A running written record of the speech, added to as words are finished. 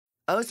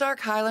Ozark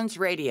Highlands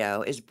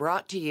Radio is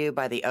brought to you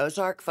by the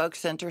Ozark Folk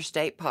Center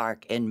State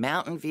Park in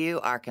Mountain View,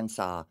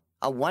 Arkansas.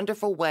 A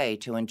wonderful way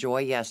to enjoy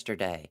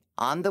yesterday.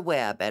 On the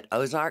web at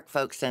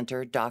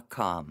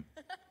ozarkfolkcenter.com.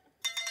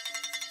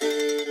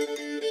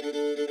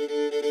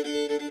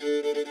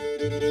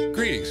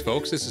 Greetings,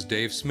 folks. This is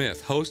Dave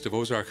Smith, host of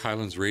Ozark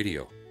Highlands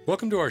Radio.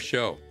 Welcome to our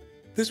show.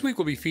 This week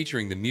we'll be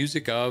featuring the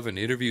music of and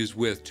interviews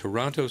with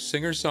Toronto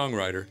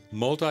singer-songwriter,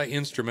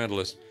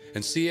 multi-instrumentalist,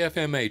 and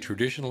CFMA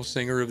Traditional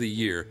Singer of the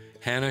Year,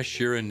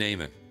 Shira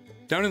Naiman.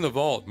 Down in the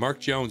vault,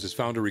 Mark Jones has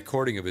found a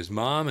recording of his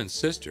mom and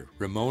sister,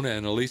 Ramona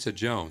and Elisa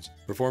Jones,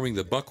 performing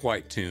the Buck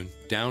White tune,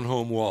 Down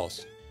Home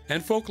Waltz.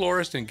 And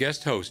folklorist and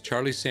guest host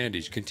Charlie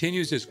Sandage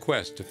continues his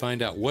quest to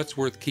find out what's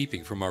worth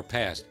keeping from our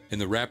past in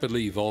the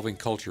rapidly evolving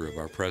culture of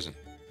our present.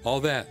 All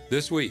that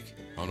this week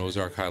on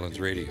Ozark Highlands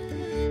Radio.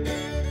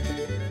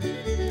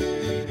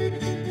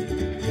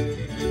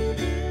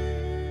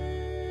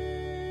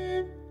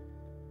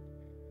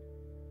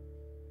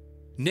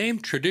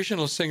 Named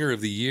Traditional Singer of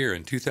the Year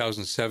in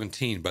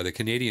 2017 by the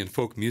Canadian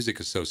Folk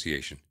Music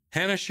Association,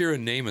 Shira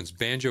Naiman's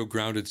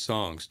banjo-grounded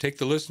songs take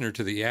the listener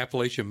to the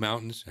Appalachian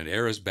Mountains and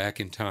eras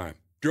back in time,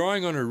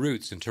 drawing on her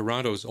roots in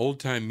Toronto's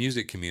old-time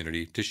music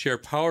community to share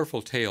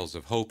powerful tales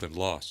of hope and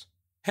loss.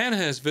 Hannah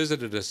has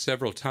visited us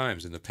several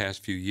times in the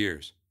past few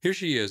years. Here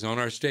she is on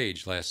our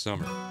stage last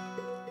summer.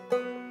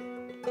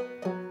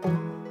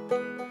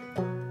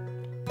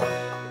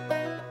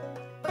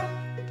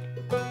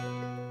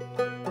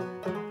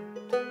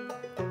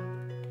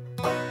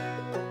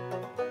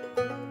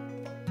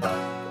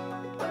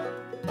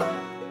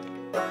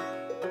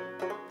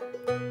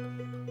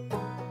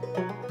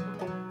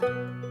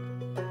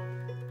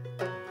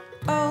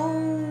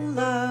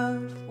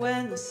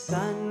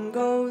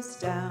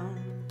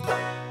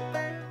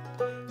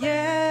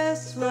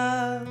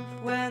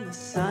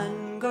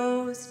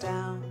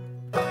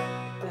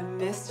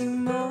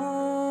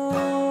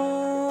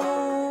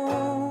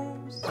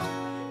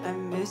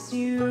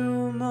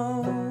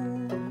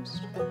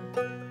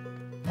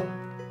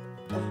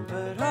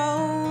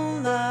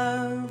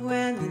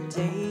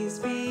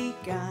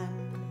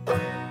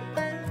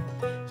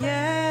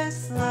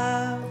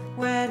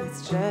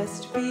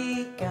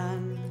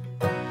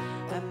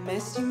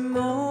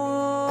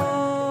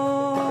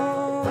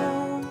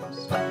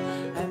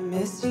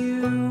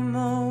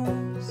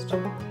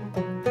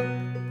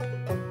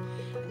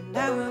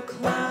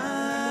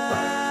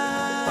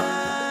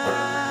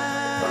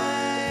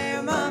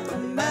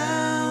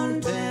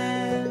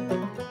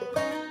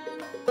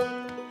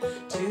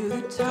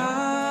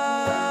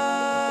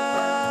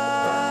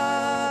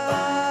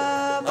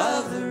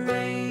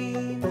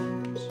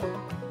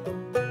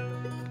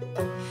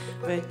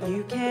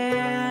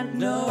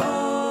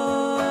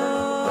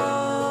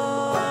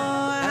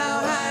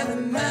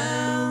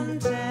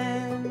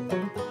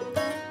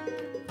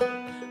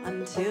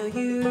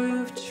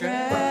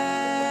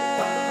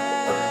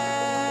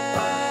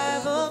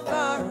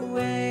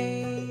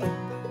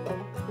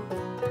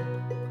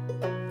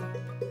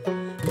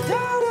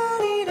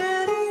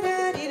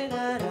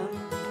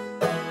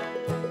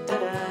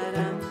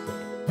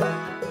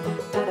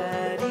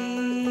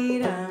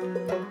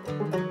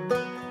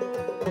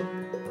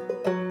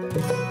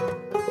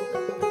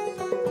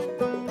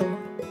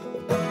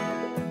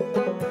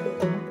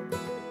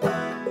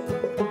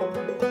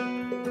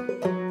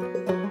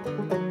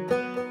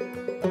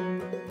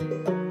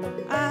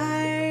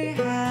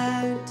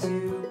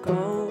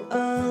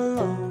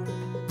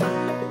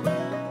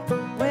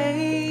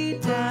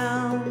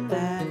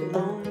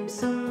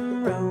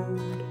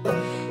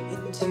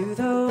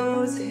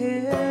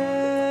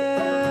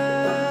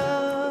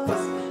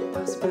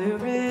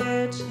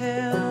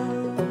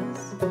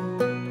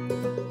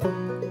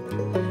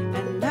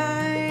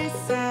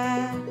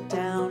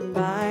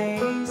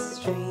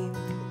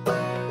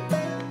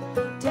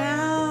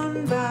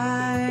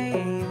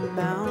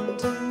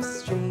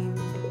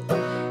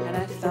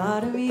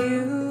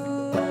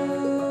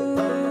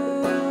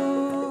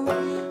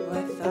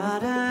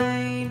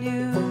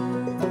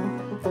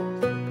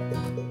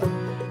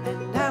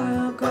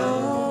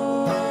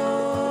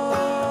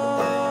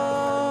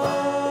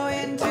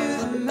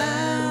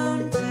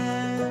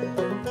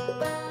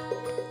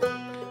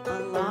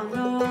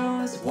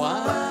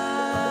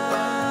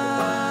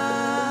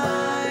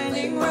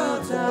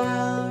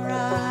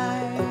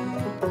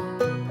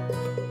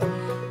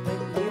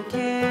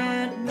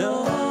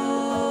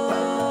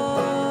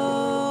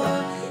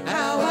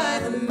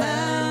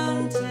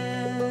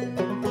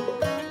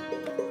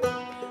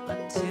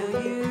 Till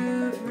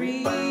you've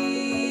reached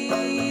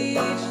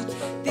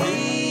the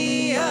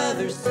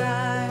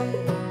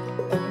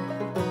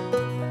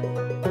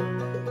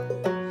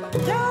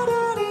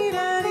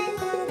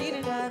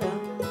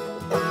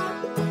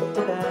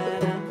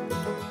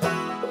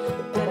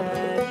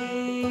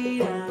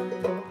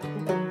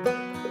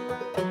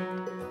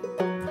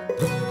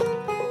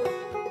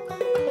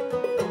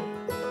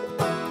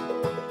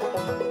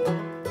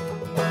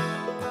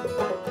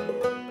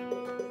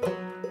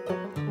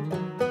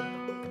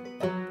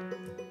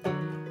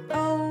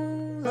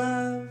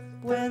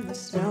the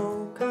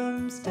snow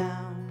comes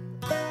down,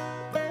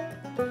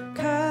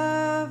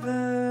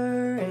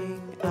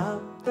 covering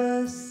up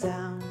the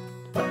sound.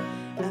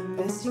 I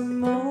miss you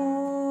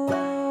most,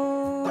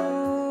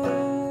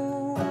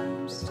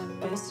 I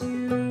miss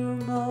you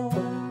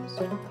most.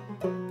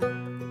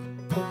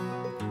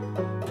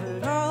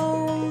 But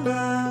all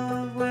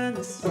love when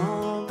the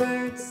small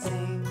birds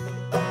sing,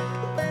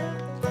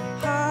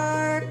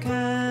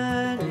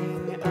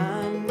 hearkening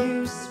a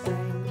new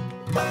spring.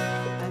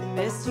 I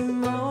miss you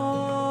most,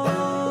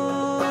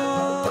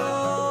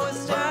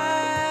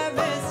 I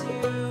miss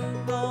you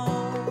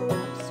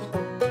most.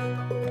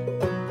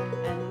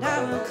 And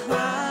I will climb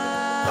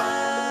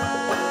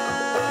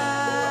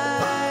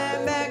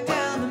back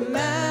down the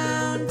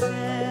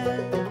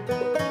mountain,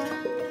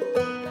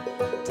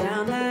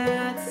 down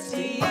that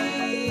steep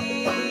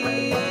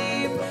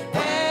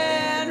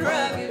and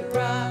rugged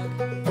rock.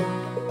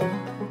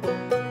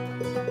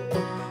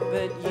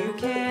 But you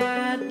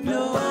can't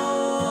know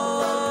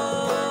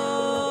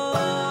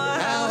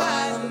how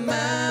high the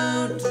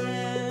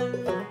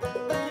mountain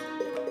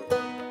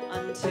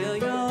until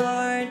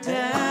you're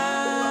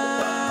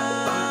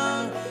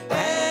down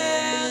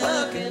and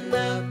looking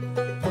up.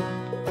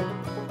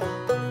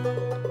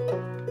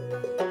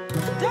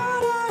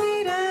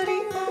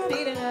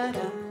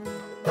 Da-da-dee-da-dee-da-dee-da-dum.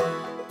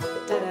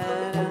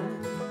 Da-da-dum.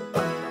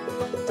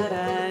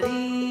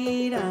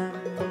 Da-da-dee-dum.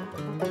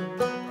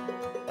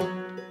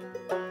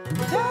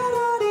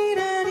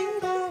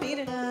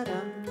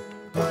 Da-da-dee-da-dee-da-dee-da-dum.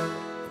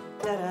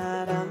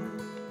 Da-da-dum.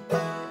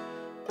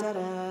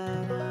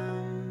 Da-da-dum.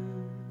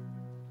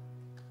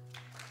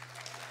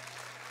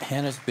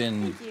 Hannah's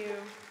been Thank you.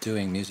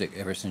 doing music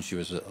ever since she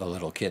was a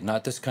little kid.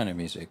 Not this kind of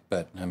music,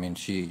 but I mean,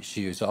 she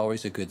was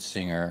always a good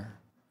singer,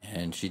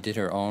 and she did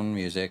her own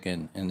music.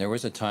 And there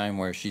was a time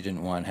where she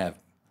didn't want to have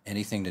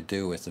anything to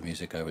do with the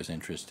music I was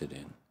interested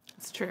in.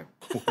 It's true.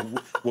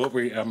 What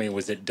were you, I mean,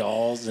 was it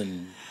dolls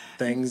and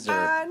things? Or?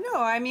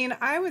 No, I mean,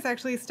 I was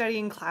actually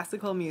studying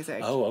classical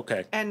music. Oh,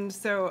 okay. And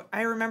so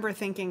I remember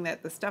thinking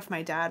that the stuff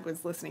my dad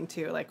was listening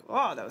to, like,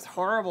 oh, those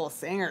horrible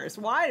singers.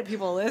 Why do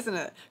people listen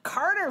to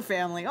Carter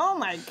Family? Oh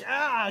my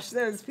gosh,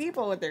 those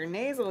people with their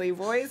nasally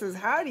voices.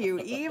 How do you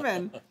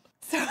even?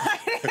 So I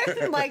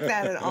didn't like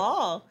that at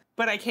all.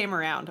 But I came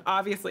around,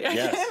 obviously. I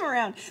Yes. came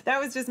around. That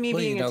was just me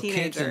being a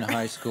kids teenager. in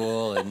high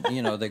school, and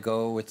they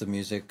go with the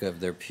music of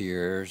their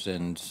peers,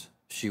 and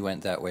she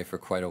went that way for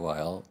quite a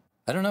while.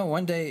 I don't know.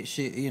 One day,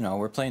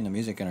 we're playing the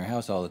music in her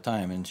house all the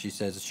time, and she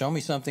says, "Show me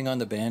something on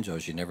the banjo."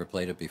 She never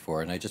played it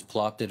before, and I just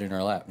plopped it in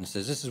her lap and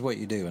says, "This is what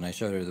you do." And I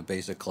showed her the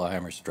basic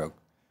clawhammer stroke,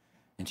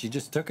 and she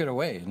just took it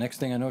away. Next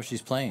thing I know,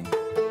 she's playing.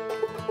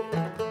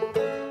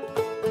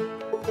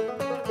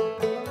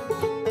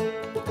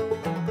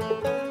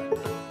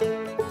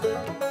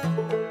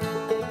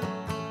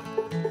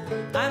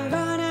 I'm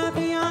gonna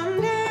be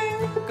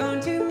yonder, going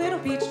to Little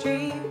Peach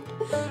Tree.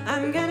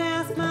 I'm gonna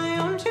ask my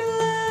own true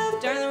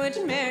love, darling, would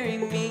you marry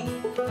me?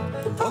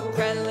 Oh,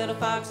 cried a little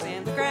fox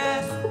in the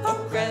grass.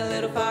 Oh, cried a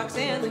little fox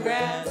in the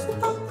grass.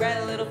 Oh, cried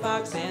a little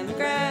fox in the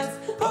grass.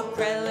 Oh,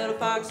 cried a little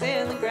fox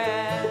in the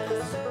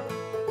grass.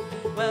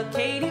 Well,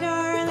 Katie,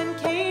 darling,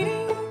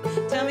 Katie,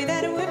 tell me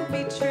that it wouldn't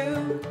be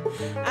true.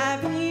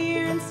 I've been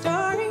hearing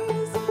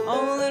stories,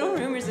 oh, little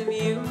rumors of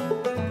you.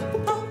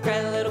 Oh,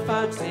 cried a little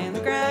fox in the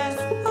grass.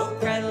 Oh,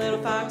 cried a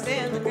little fox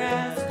in the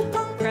grass.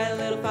 Oh, cried a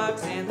little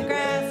fox in the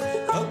grass.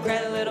 Oh,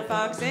 cried a little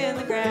fox in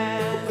the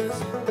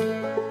grass.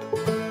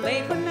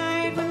 Late one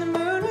night when the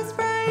moon was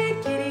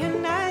bright, Kitty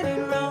and I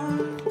did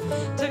roam.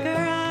 Took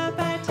her up,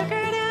 I took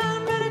her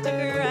down, but I took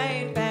her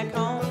right back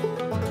home.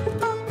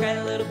 Oh, cried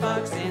a little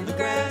fox in the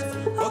grass.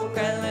 Oh,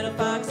 cried a little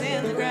fox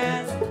in the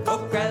grass. Oh,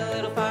 cried a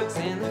little fox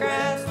in the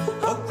grass.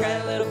 Oh,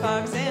 cried a little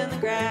fox in the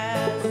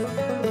grass.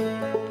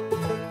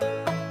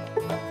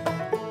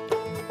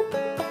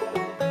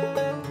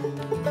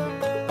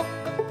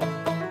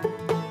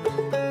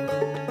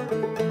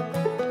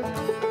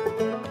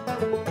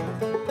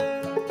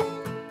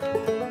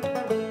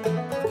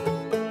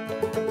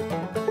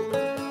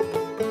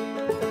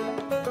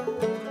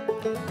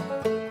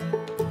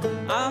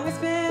 Always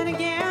been a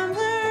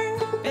gambler,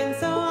 been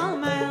so all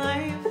my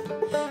life.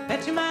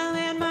 Bet you my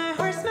land, my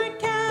horse, my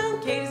cow,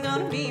 Katie's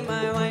gonna be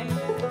my wife.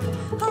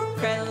 Oh,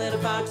 cried a little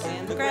fox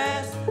in the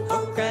grass.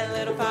 Oh, cried a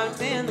little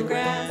fox in the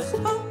grass.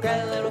 Oh,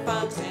 cried a little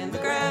fox in the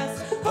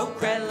grass. Oh,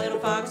 cried a little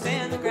fox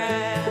in the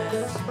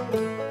grass.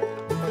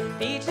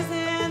 Peaches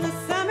in the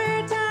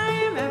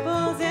summertime,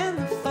 apples in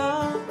the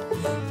fall.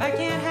 If I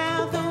can't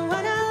have the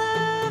one I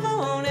love, I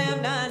won't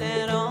have none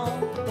at all.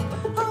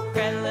 Oh,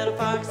 cried a little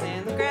fox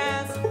in the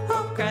grass.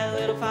 Oh, cried a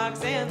little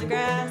fox in the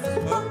grass.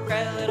 Oh,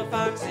 cried a little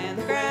fox in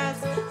the grass.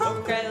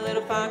 Oh, cried a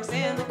little fox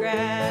in the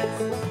grass.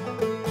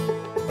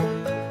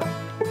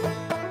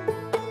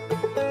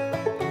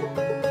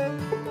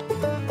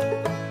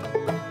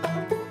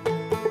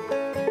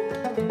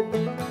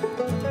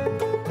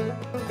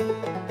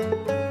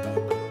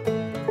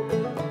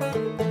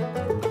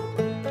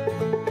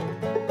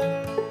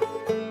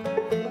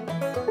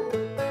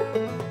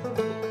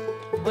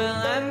 Well,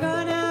 I'm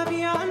gonna be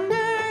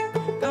yonder,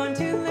 going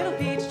to Little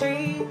Peach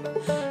Tree.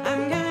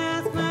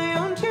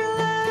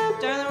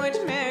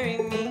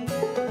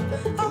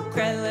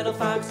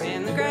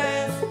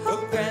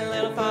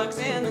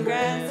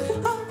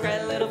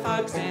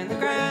 fox in the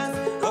grass.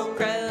 Oh,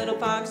 cried a little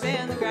fox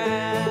in the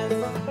grass.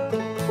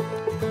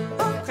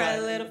 Oh, cried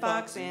a little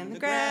fox in the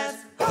grass.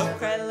 Oh,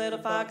 cried a little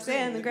fox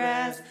in the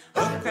grass.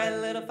 Oh, cried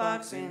a little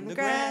fox in the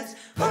grass.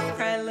 Oh,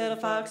 cried a little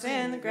fox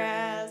in the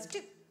grass. 2,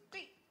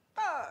 3,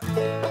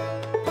 4.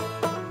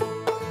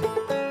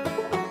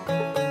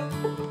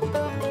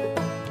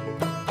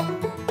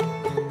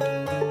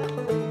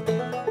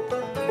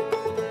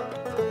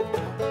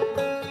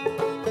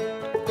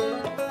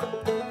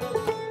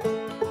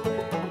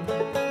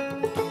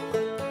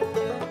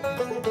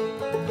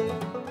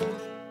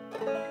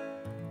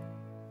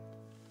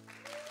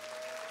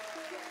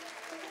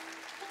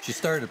 She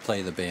started to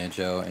play the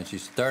banjo, and she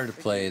started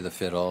to play the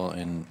fiddle,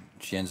 and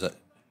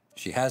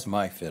she has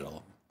my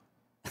fiddle.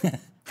 I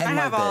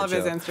have all of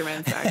his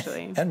instruments,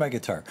 actually. And my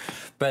guitar.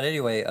 But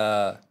anyway,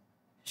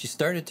 she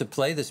started to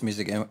play this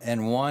music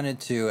and wanted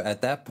to,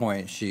 at that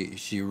point,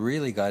 she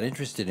really got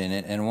interested in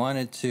it and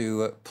wanted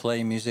to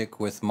play music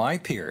with my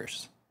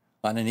peers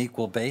on an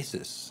equal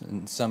basis.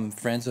 And some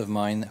friends of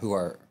mine who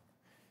are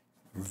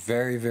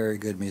very, very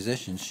good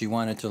musicians, she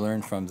wanted to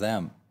learn from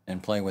them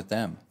and play with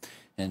them.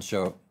 And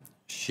so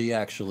she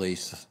actually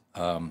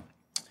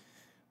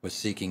was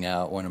seeking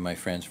out one of my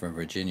friends from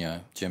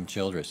Virginia, Jim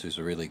Childress, who's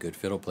a really good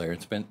fiddle player,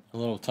 and spent a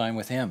little time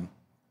with him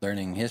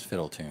learning his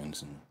fiddle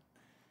tunes. And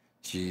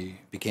she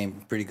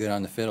became pretty good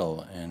on the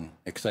fiddle and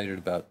excited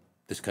about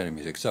this kind of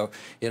music. So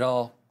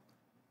all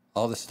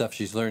the stuff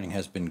she's learning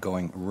has been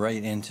going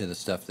right into the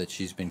stuff that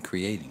she's been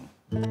creating.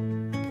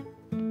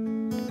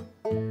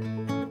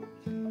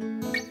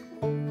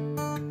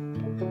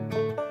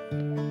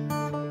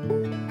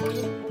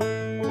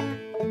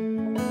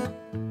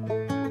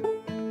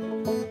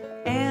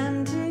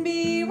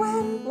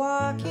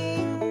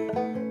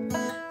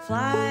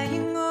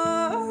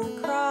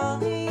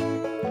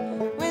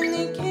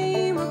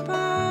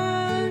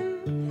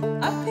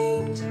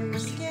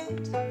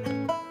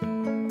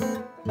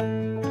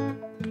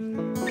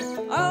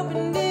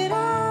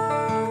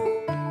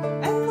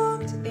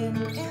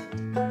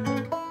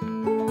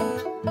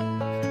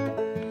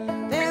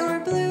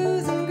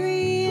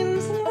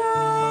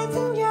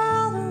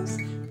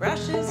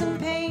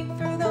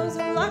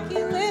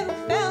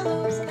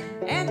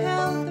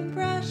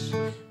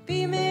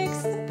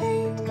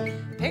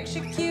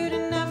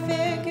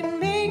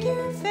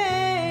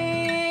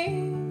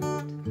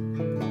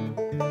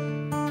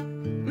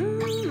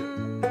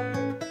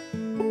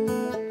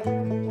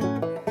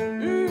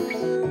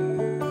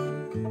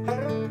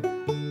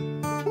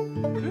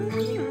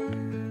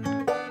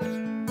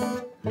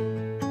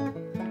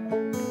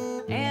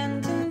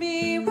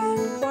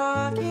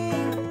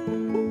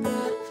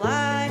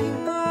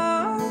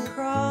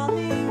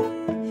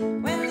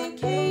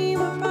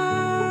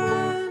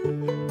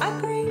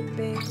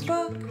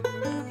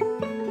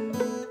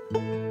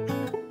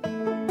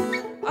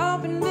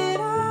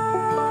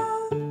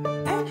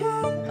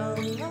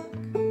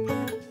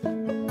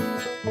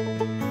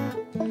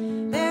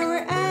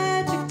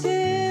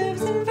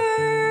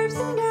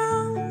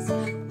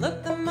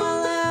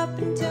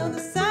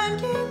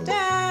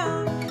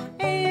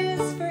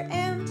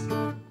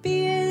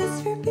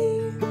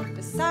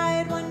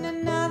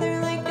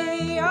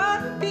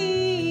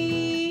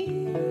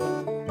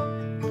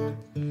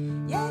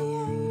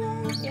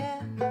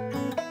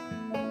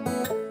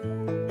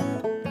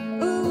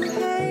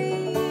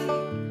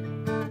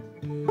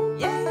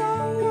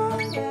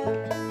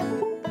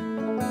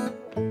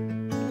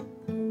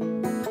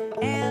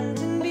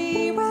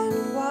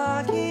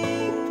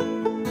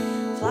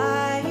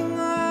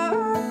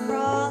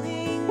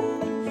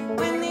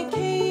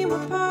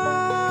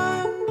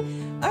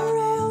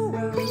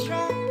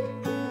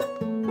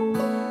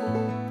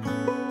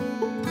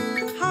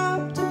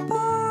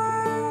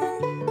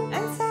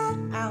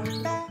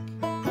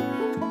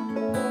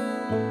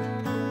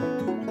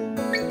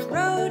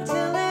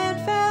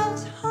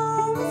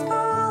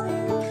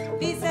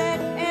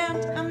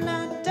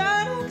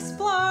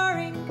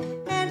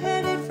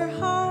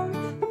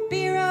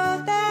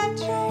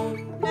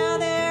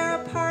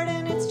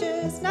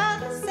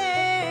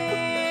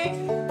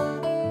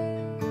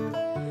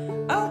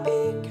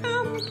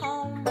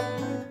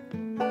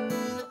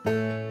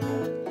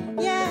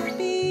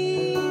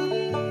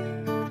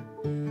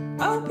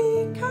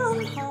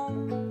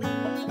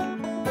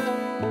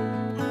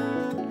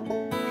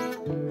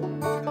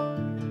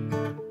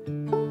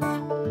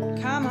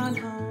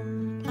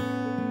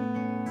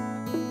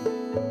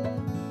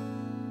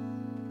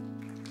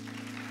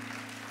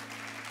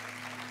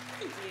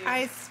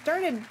 I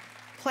started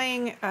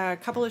playing a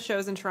couple of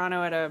shows in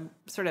Toronto at a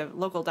sort of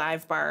local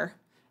dive bar,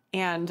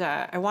 and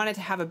I wanted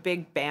to have a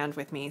big band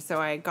with me, so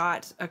I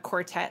got a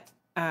quartet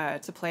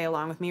to play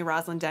along with me,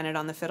 Rosalind Dennett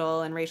on the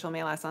fiddle and Rachel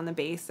Malas on the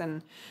bass,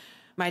 and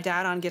my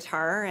dad on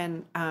guitar,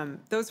 and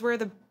those were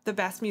the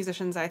best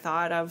musicians I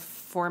thought of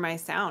for my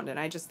sound, and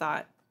I just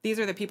thought, these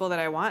are the people that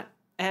I want,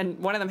 and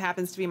one of them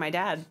happens to be my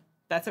dad.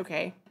 That's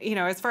okay. You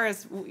know, as far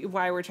as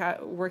why we're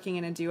working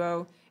in a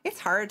duo, it's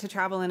hard to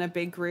travel in a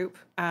big group.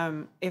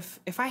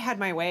 If I had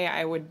my way,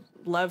 I would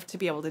love to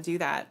be able to do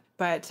that.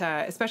 But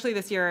especially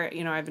this year,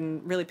 I've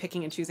been really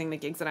picking and choosing the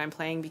gigs that I'm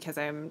playing because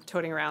I'm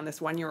toting around this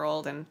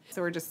 1-year-old. And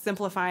so we're just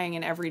simplifying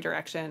in every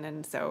direction.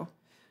 And so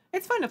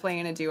it's fun to play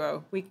in a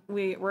duo.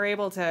 We're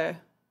able to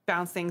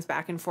bounce things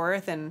back and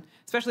forth. And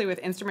especially with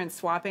instrument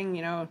swapping,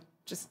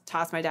 just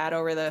toss my dad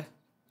over the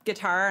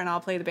guitar and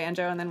I'll play the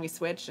banjo. And then we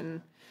switch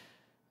and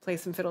play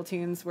some fiddle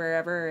tunes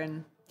wherever.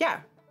 And yeah,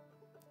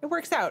 it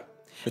works out.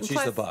 But and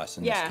she's the boss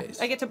in this case.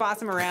 Yeah, I get to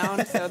boss him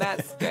around, so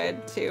that's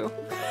good too.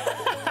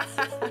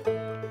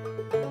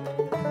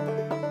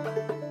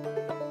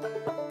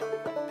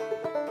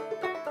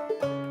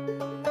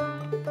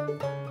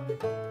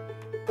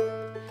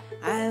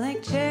 I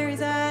like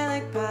cherries, I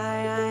like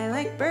pie, I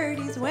like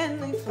birdies when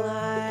they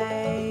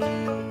fly.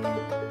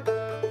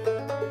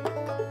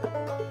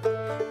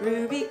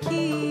 Ruby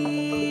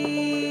key,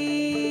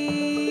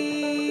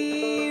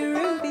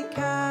 ruby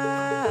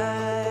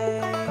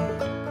kai.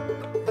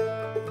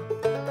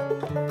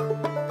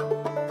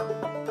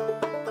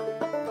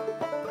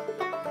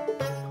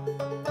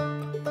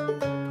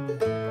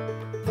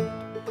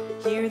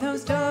 Hear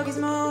those doggies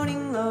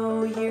moaning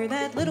low, hear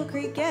that little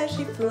creek as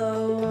she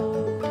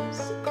flows.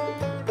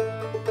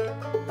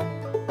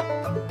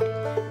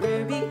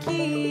 Ruby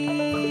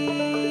key,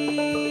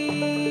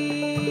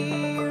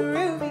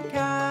 ruby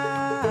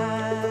kai.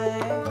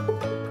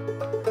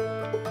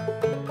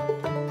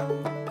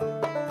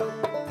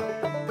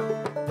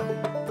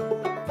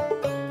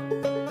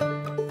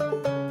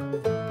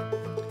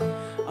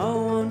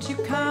 Oh, won't you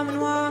come and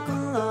walk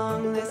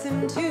along,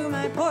 listen to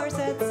my poor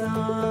sad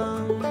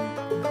song.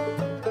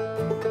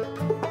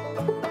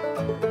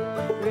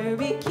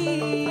 Ruby key,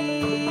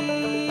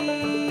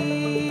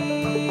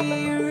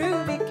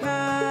 ruby kai.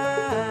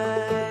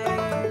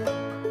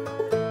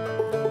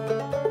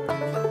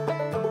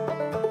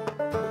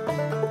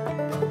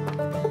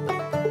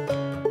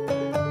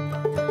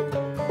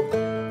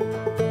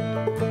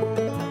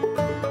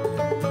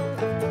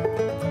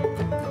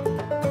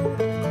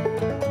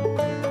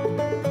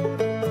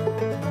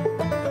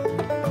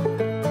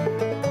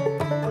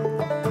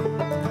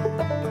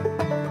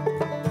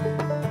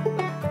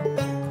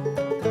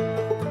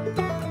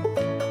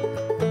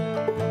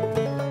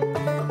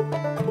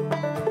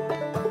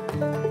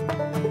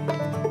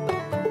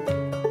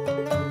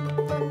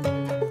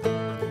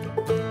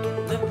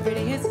 The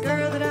prettiest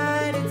girl that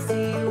I did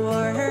see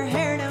wore her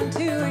hair down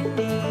to her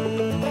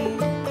knee.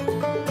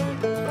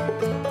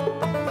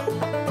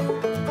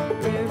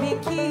 Ruby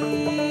key,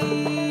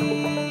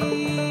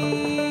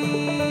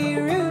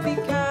 ruby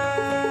kai.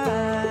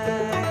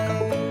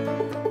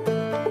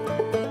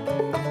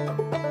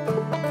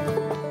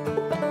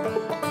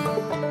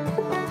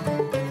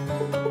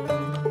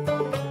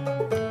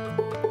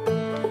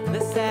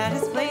 The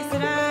saddest place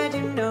that I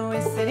do know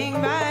is sitting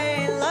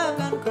by a love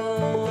gone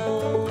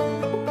cold.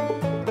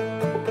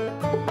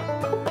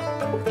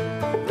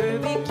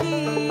 Ruby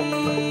key,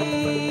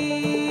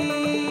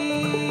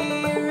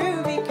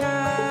 ruby kai.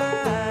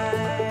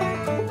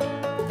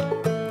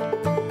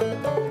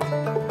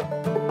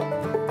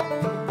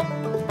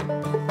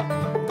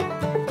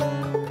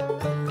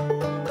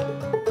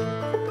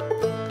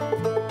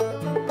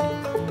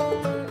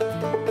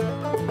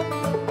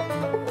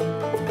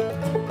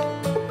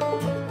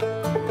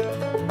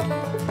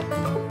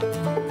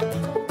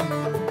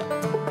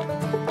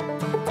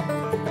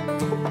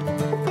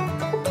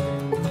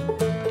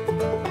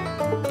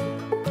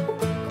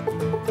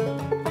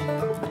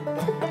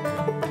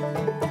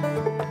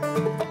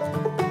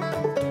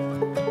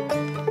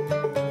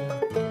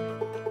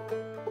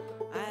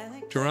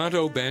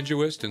 Toronto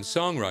banjoist and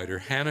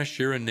songwriter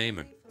Shira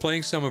Naiman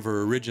playing some of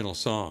her original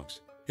songs.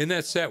 In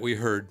that set we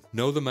heard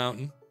Know the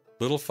Mountain,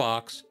 Little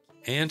Fox,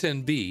 Ant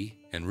and Bee,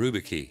 and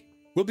Ruby Key.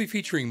 We'll be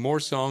featuring more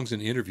songs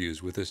and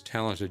interviews with this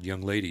talented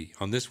young lady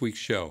on this week's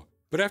show.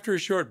 But after a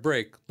short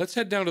break, let's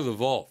head down to the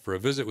vault for a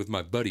visit with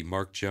my buddy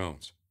Mark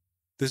Jones.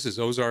 This is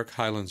Ozark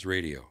Highlands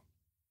Radio.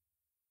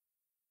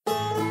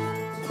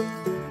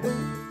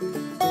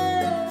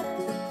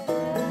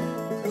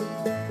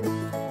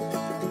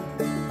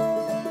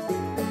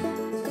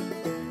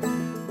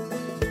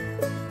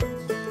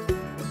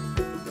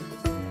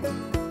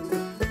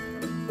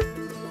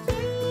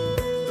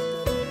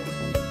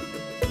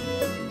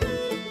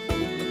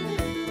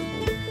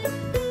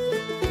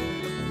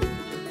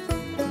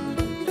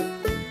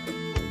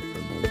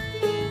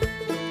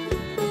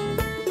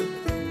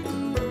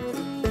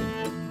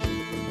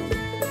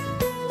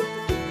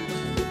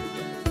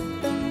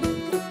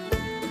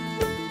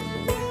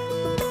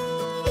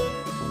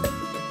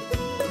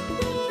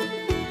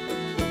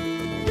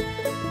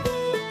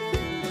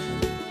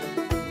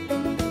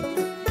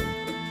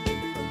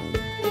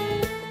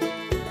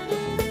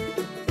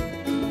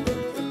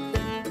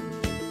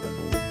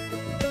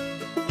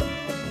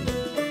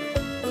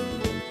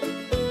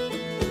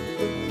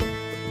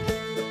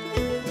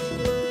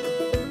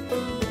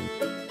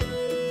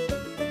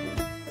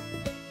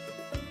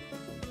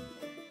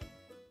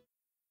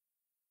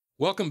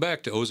 Welcome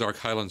back to Ozark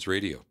Highlands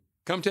Radio.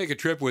 Come take a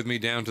trip with me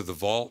down to the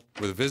vault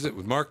with a visit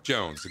with Mark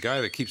Jones, the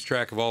guy that keeps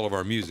track of all of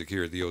our music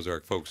here at the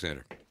Ozark Folk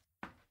Center.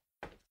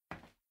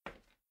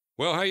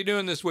 Well, how you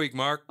doing this week,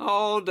 Mark?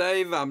 Oh,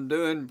 Dave, I'm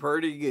doing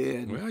pretty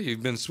good. Well,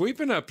 you've been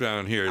sweeping up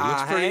down here. It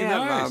looks pretty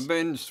nice. I've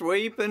been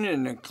sweeping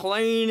and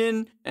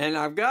cleaning, and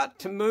I've got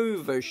to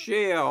move a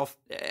shelf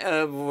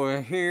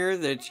over here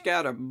that's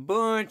got a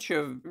bunch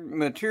of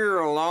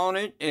material on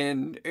it,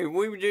 and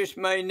we just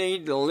may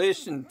need to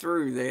listen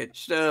through that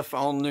stuff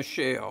on the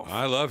shelf.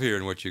 I love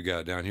hearing what you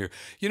got down here.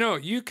 You know,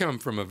 you come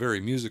from a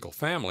very musical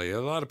family. A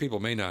lot of people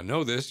may not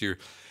know this.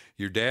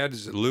 Your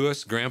dad's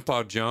Louis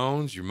Grandpa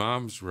Jones, your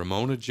mom's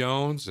Ramona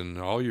Jones, and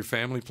all your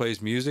family plays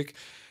music.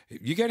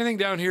 You got anything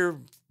down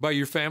here by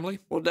your family?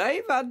 Well,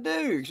 Dave, I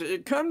do.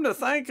 Come to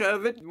think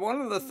of it,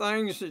 one of the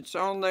things that's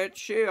on that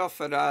shelf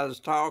that I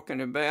was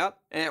talking about,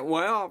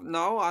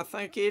 no, I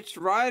think it's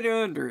right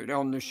under it,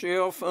 on the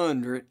shelf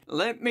under it.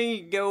 Let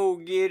me go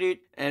get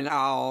it, and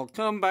I'll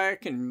come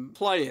back and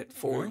play it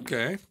for you.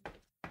 Okay.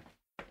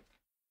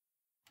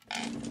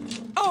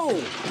 Oh!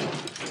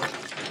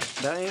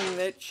 Dang,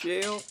 that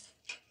shelf.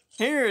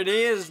 Here it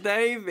is,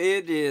 Dave.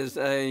 It is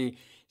a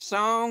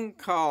song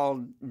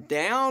called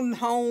Down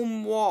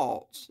Home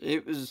Waltz.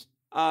 It was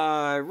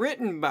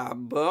written by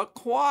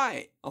Buck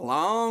White a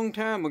long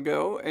time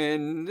ago,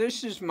 and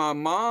this is my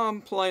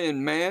mom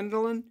playing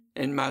mandolin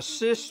and my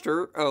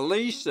sister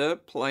Elisa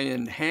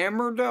playing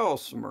hammer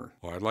dulcimer.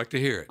 Well, I'd like to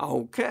hear it.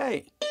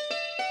 Okay.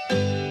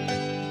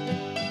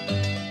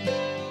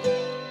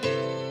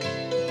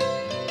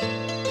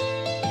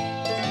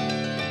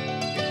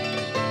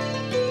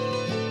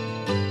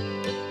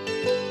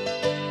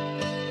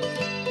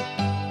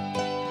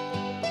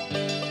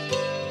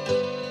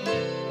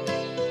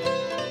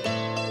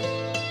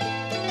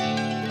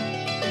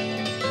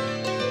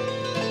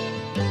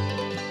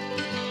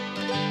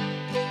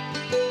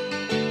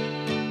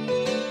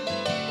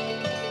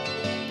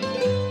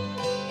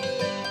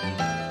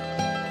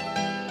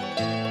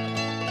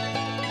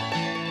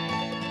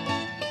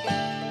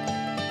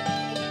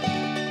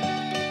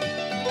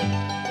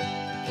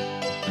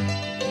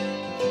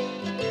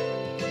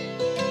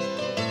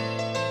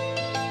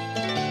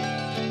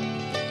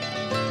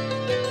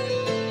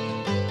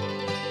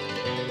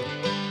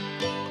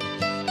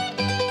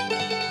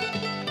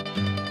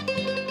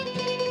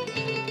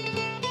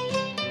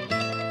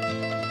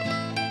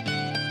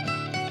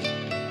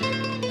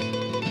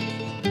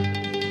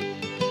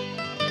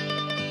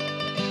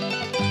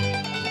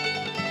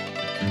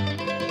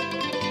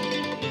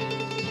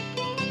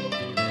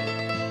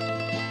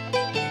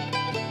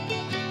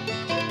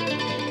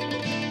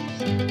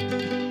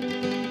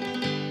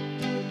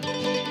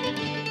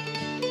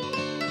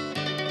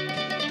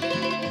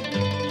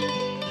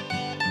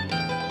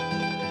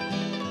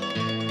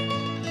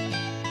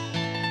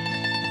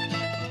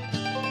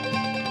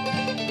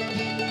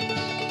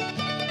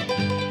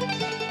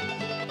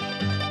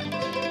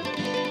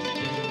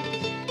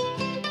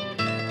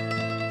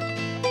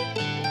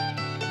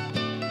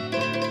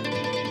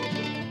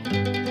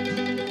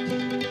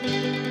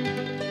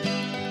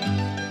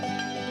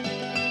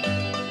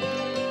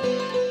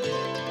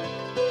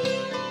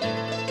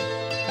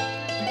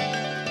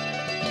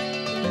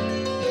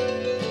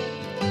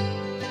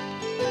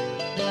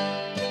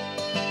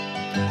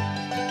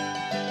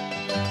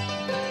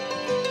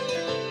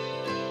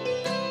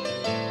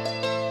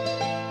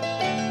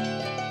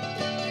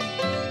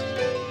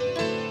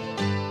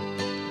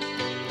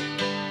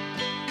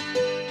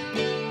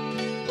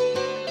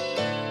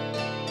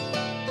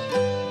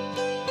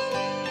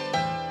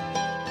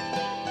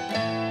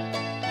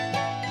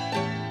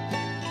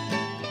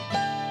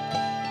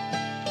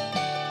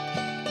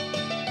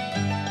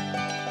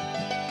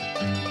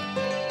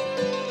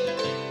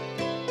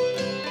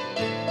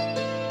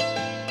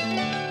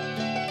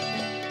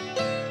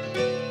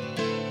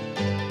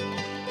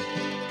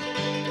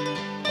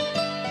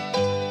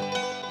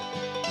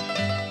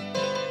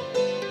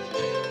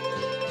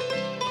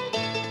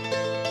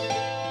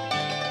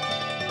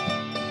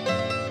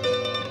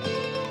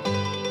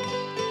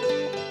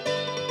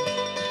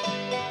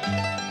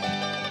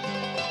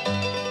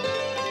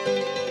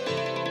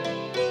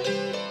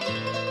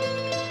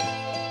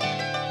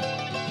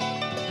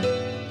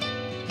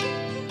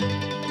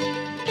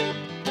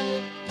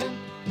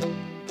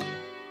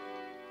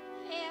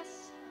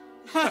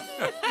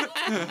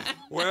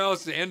 Well,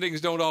 the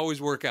endings don't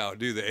always work out,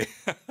 do they?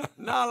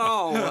 Not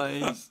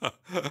always.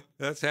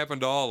 That's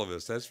happened to all of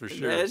us, that's for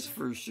sure. That's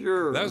for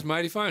sure. That was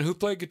mighty fine. Who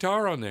played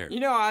guitar on there?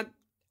 You know,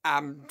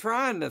 I'm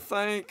trying to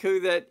think who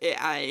that.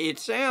 It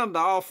sounded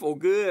awful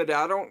good.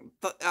 I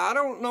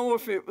don't know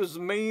if it was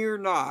me or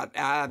not.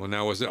 Well,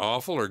 now was it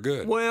awful or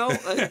good? Well,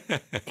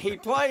 he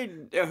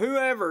played.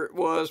 Whoever it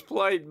was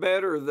played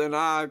better than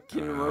I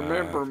can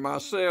remember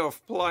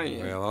myself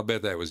playing. Well, I'll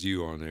bet that was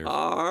you on there.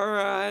 All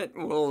right.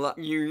 Well,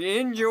 you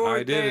enjoyed.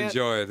 I did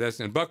enjoy it.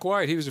 And Buck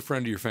White. He was a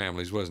friend of your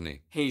family's, wasn't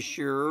he? He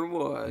sure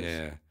was.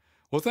 Yeah.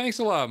 Well, thanks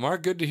a lot,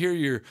 Mark. Good to hear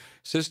your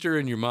sister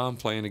and your mom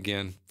playing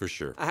again, for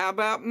sure. How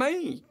about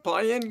me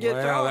playing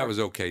guitar? Well, that was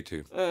okay,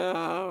 too.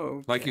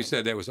 Okay. Like you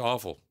said, that was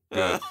awful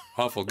good.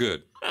 Awful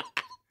good. All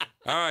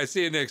right,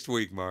 see you next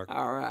week, Mark.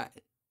 All right.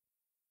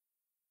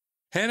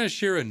 Hannah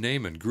Shira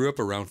Naiman grew up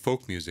around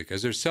folk music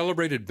as her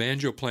celebrated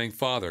banjo-playing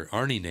father,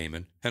 Arnie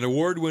Naiman, and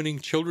award-winning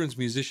children's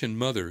musician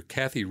mother,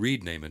 Kathy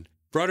Reed Naiman,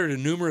 brought her to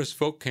numerous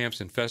folk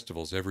camps and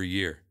festivals every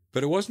year.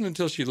 But it wasn't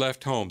until she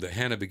left home that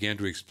Hannah began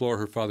to explore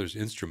her father's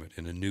instrument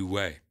in a new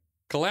way.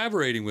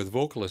 Collaborating with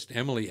vocalist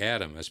Emily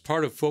Adam as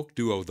part of folk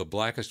duo The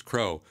Blackest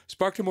Crow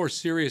sparked a more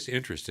serious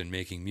interest in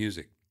making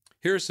music.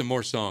 Here are some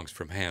more songs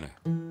from Hannah.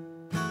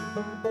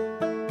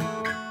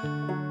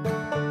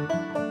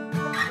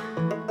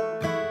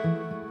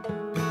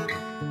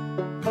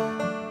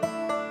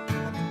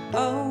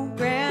 Oh,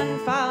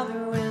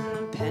 grandfather, when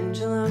the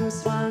pendulum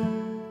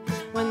swung,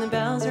 when the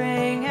bells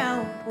rang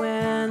out,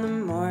 when the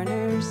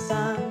mourners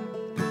sung.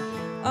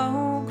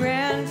 Oh,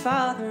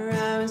 grandfather,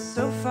 I was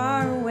so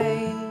far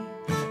away.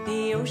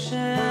 The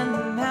ocean,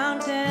 the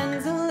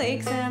mountains, the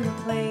lakes, and the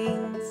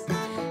plains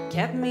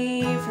kept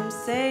me from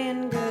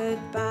saying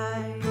goodbye.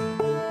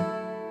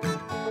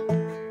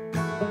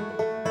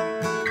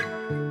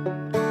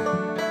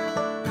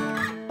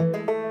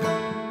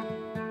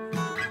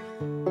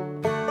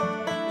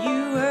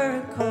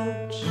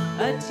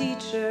 A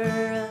teacher,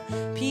 a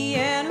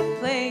piano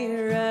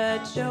player,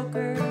 a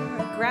joker,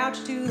 a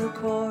grouch to the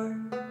core.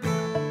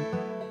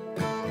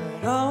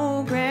 But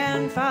oh,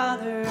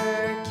 grandfather,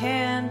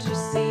 can't you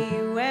see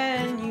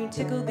when you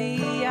tickle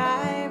the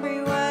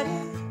ivory what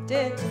it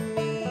did to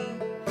me?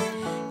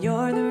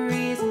 You're the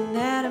reason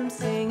that I'm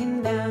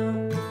singing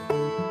down.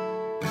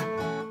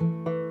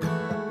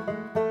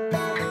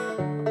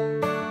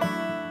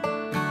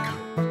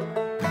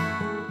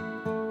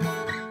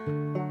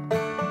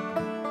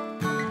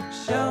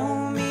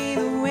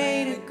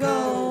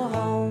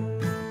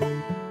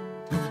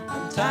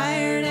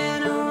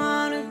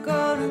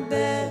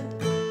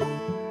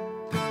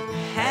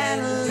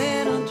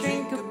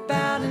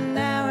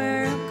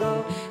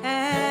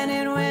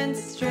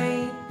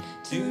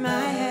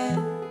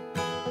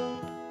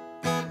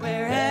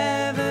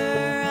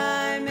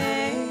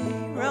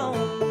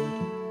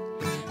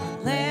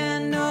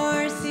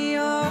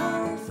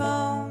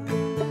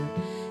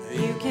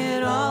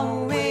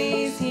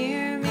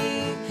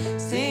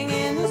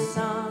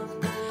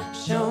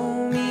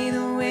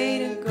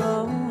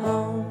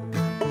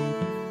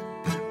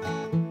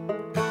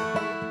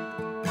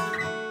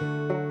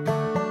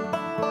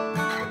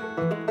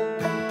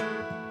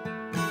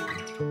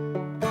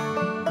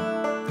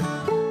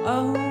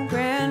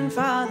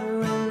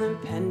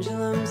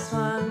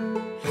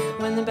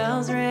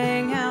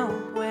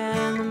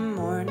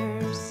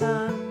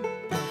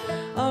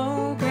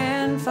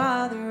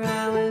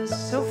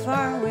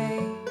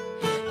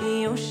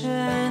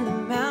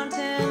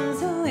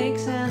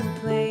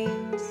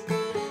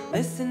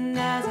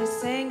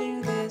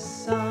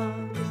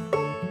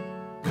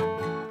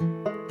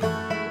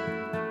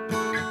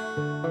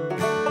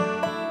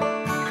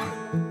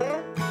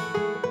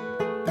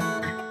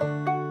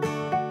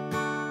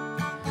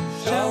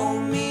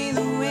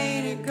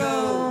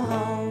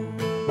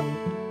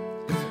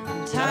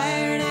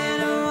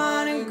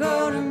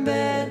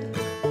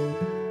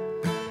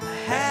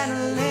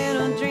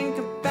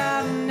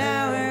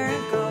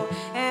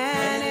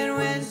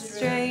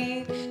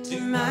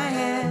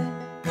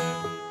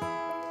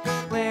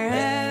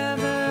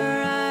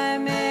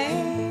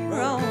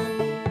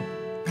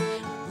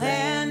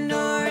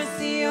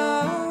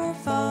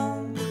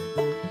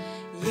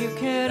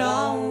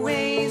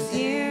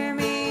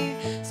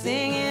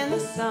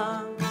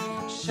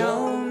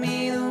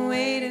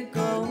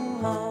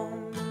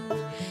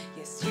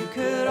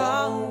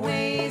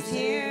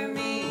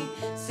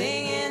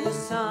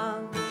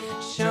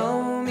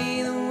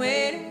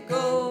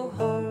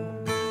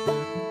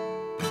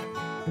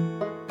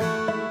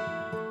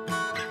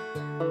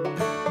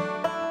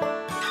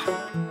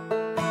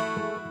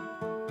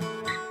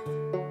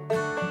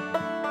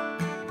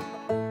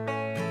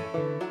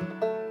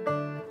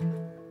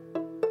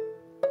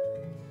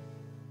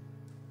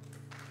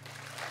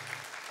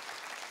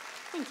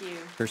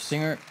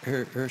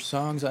 Her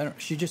songs,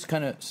 she just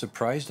kind of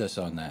surprised us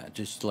on that.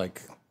 Just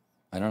like,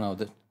 I don't know.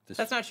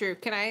 That's not true.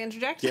 Can I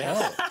interject?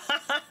 Yeah.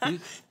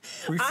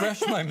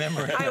 Refresh my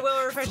memory. I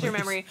will refresh your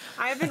memory.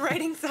 I've been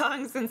writing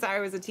songs since I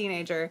was a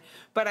teenager,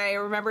 but I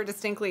remember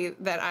distinctly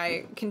that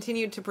I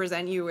continued to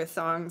present you with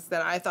songs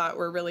that I thought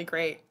were really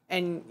great,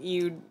 and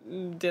you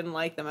didn't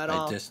like them at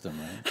all. I dissed them,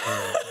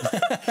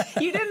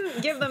 right? You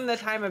didn't give them the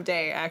time of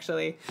day,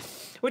 actually,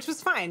 which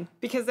was fine,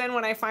 because then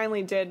when I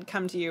finally did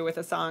come to you with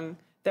a song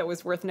that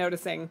was worth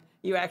noticing,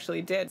 you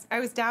actually did.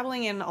 I was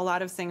dabbling in a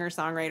lot of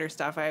singer-songwriter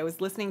stuff. I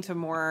was listening to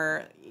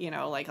more,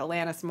 like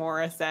Alanis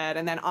Morissette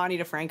and then Ani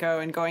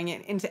DeFranco and going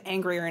into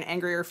angrier and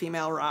angrier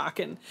female rock.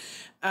 And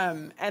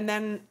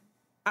then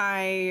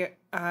I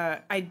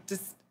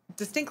just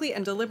distinctly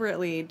and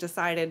deliberately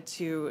decided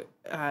to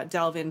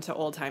delve into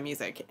old-time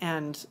music.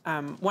 And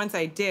once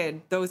I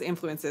did, those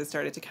influences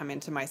started to come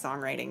into my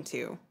songwriting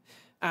too.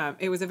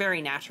 It was a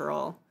very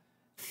natural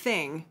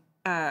thing.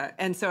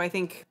 And so I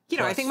think,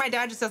 I think my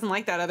dad just doesn't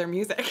like that other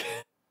music.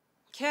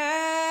 Callum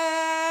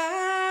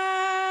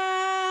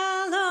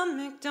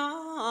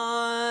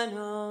McDonald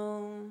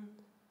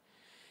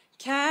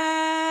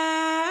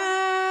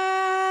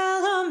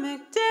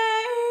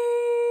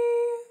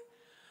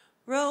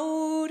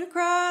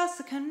across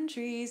the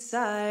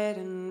countryside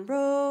and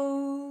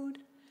rode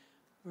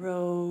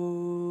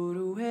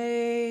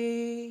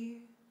away.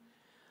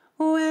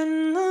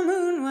 When the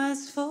moon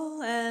was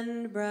full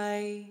and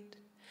bright,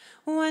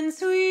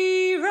 once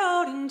we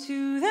rode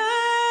into the night.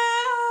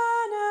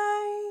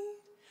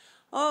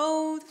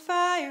 Oh, the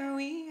fire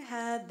we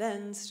had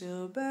then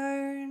still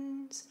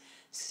burns,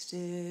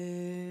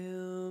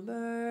 still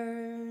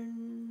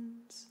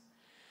burns.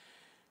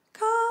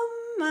 Come,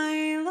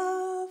 my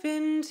love,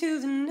 into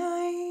the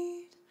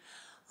night.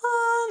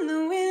 On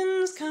the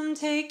winds, come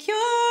take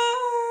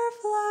your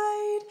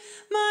flight.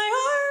 My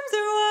arms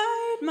are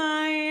wide,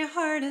 my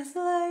heart is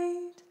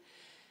light.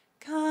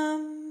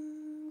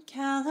 Come,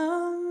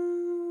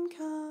 Callum,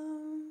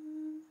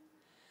 come.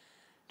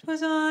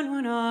 'Twas on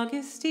one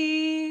August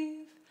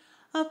eve,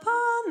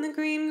 upon the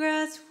green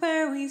grass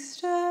where we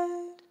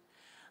stood.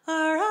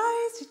 Our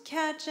eyes did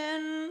catch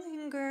and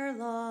linger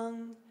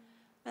long,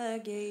 a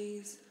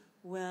gaze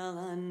well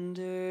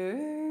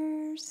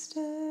understood.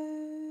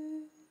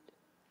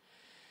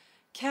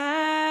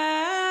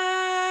 Callum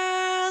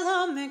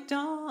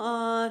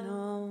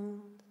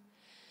MacDonald,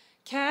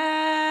 Callum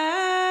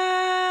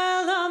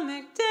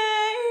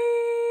McDay,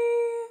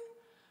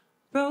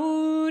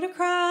 rode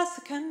across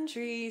the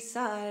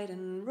countryside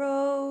and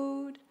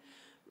rode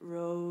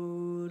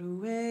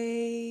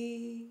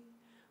away.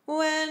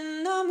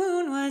 When the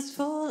moon was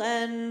full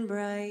and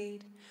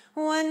bright,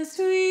 once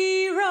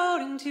we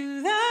rode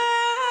into the night.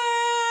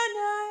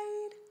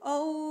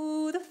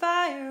 Oh, the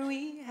fire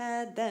we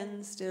had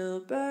then still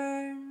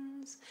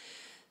burns,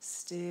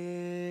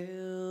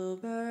 still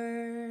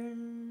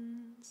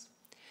burns.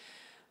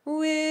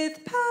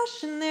 With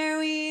passion there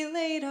we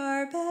laid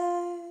our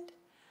bed,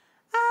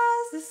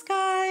 as the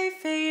sky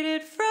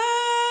faded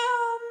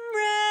from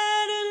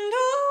red, and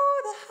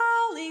oh, the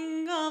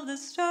howling of the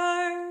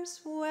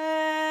stars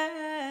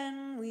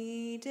when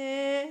we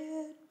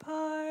did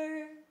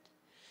part.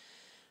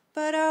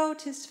 But oh,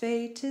 'tis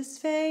fate, 'tis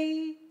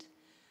fate.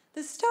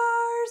 The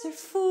stars are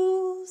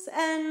fools,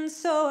 and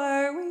so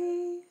are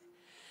we,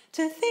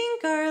 to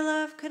think our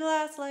love could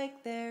last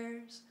like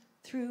theirs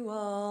through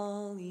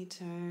all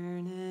eternity.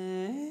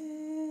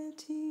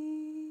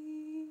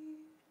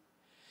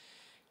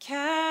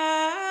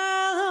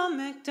 Callum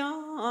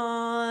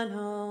MacDonald,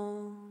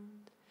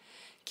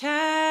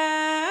 Callum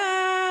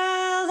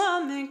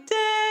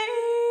McDay,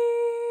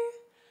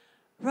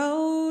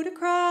 rode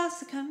across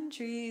the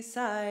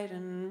countryside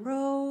and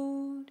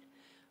rode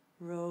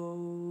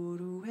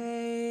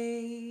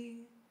away.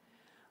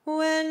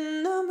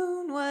 When the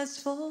moon was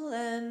full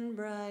and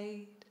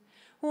bright,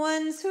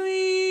 once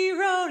we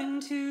rode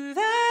into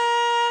the night.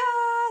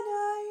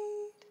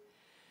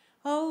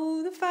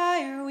 Oh, the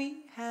fire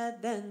we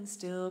had then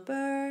still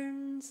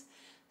burns,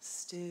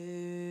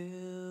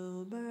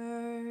 still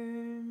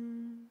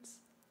burns.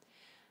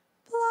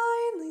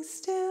 Blindly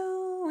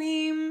still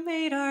we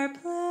made our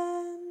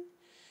plan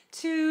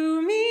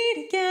to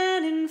meet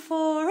again in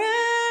foreign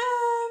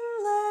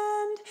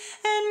land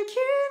and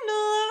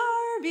kindle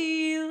our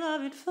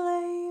beloved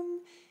flame.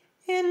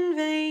 In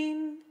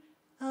vain,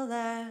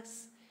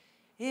 alas,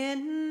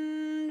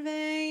 in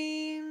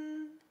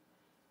vain.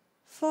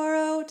 For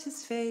oh,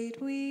 'tis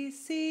fate we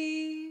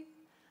see,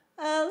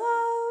 a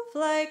love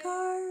like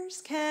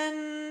ours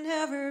can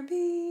never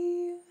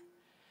be.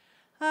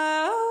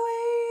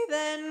 Away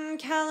then,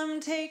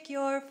 Callum, take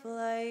your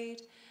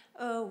flight,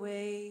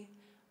 away,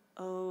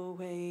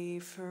 away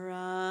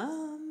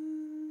from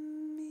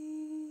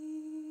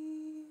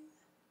me.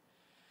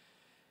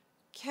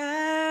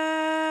 Callum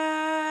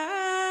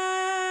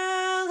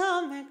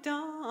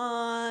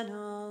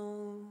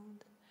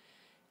MacDonald,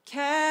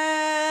 Callum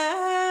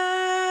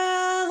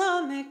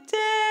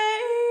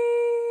McDay,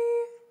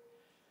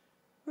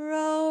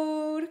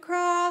 rode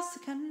across the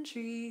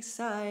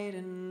countryside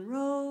and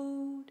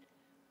rode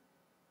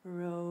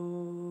away.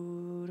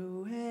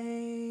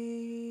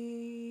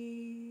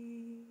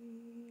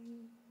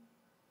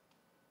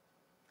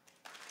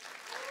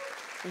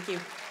 Thank you.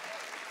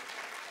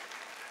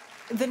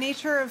 The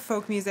nature of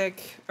folk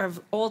music,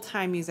 of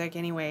old-time music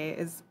anyway,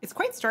 is it's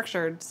quite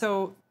structured.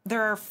 So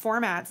there are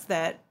formats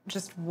that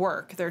just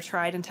work. They're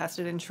tried and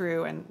tested and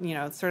true. And, you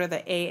know, sort of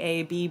the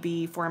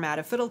AABB format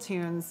of fiddle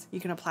tunes, you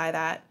can apply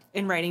that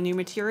in writing new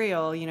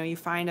material. You know, you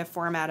find a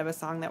format of a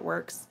song that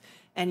works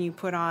and you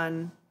put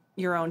on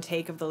your own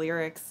take of the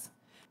lyrics.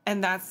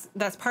 And that's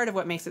part of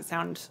what makes it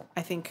sound,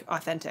 I think,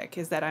 authentic,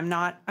 is that I'm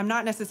not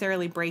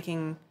necessarily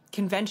breaking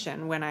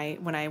convention when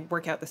I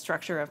work out the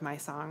structure of my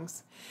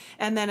songs.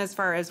 And then as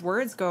far as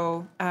words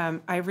go,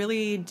 I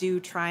really do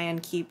try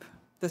and keep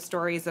the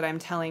stories that I'm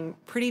telling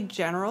pretty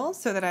general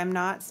so that I'm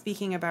not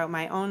speaking about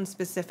my own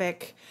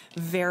specific,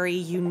 very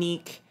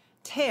unique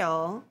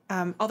tale,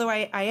 although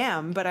I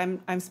am, but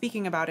I'm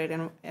speaking about it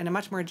in a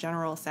much more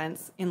general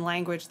sense in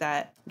language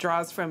that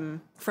draws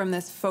from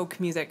this folk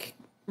music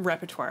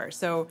repertoire.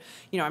 So,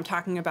 you know, I'm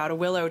talking about a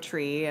willow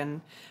tree,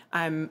 and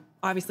I'm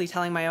obviously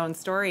telling my own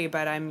story,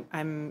 but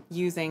I'm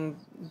using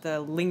the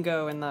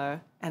lingo and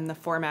the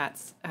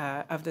formats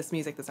of this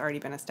music that's already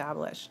been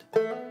established.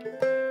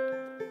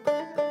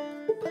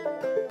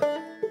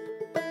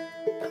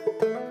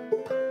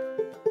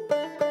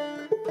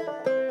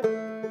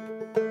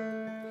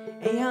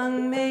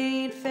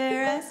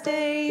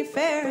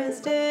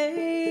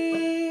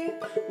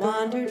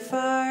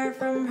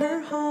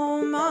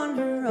 on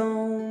her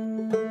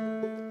own.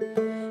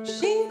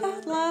 She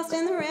got lost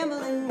in the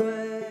rambling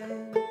wood,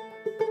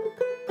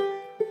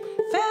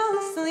 fell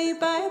asleep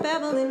by a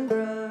babbling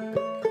brook.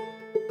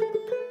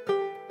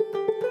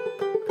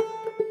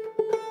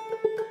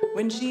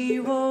 When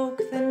she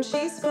woke, then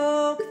she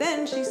spoke,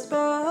 then she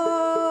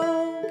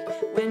spoke.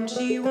 When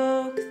she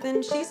woke,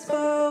 then she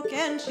spoke,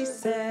 and she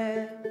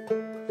said,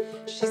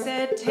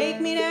 take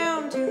me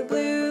down to the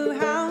blue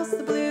house,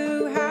 the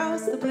blue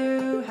house, the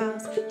blue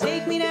house.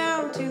 Take me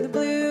down to the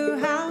blue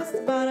house,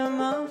 the bottom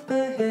of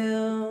the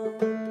hill.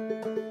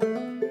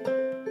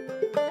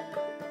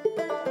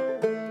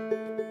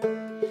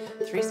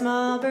 Three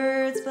small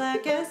birds,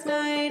 black as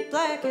night,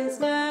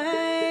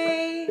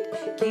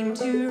 came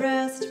to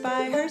rest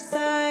by her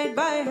side,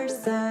 by her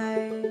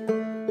side.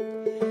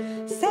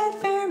 Said,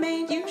 fair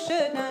maid, you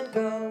should not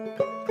go.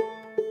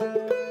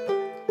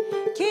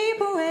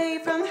 Keep away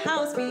from the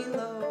house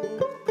below.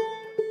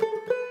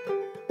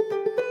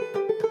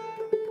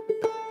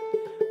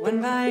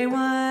 One by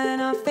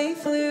one, off they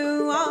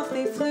flew,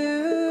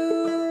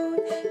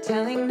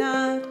 telling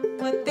not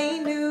what they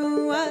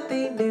knew, what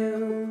they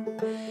knew.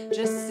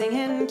 Just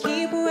singing,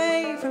 keep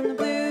away from the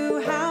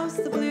blue house,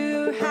 the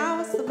blue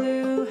house, the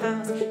blue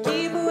house.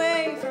 Keep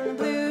away from the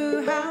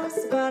blue house,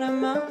 the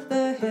bottom of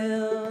the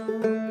hill.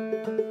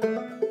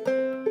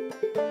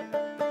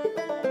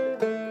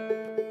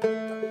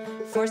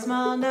 Four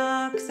small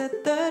knocks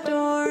at the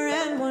door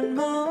and one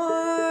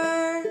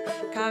more.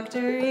 Cocked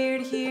her ear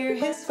to hear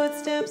his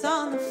footsteps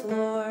on the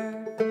floor.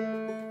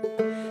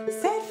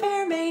 Said,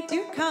 fair maid,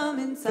 do come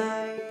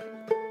inside.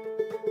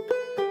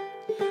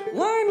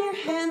 Warm your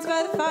hands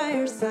by the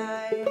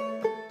fireside.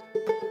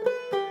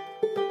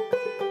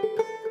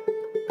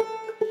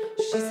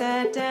 She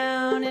sat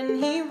down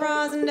and he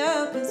rosined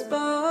up his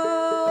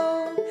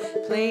bow,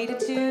 played a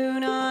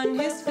tune on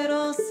his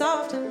fiddle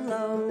soft and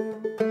low.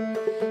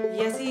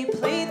 Yes, he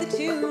played the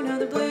tune of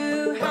the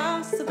blue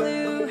house, the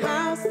blue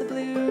house, the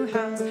blue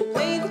house.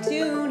 Played the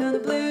tune of the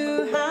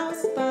blue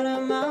house,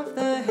 bottom of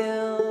the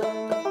hill.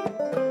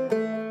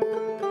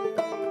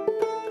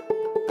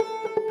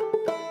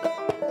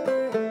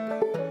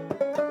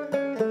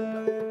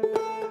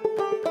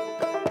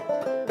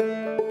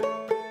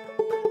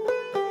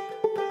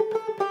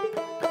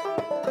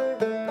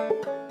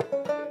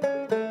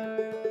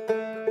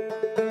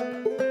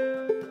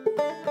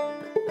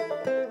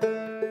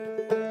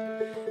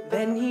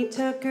 Then he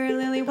took her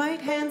lily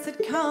white hand, said,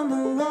 come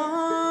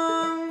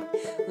along.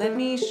 Let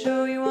me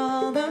show you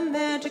all the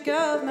magic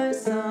of my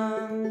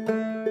song.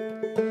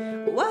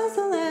 Was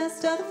the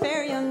last of the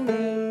fair young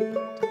maid,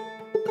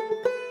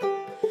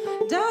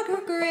 dug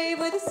her grave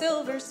with a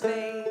silver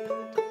spade.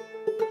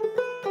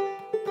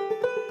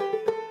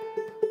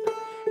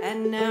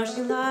 And now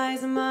she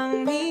lies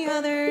among the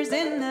others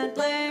in that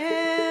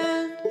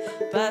land.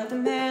 But the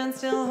man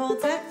still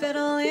holds that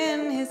fiddle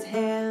in his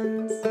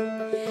hands,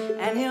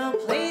 and he'll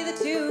play the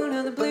tune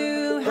of the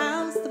blue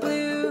house, the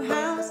blue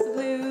house, the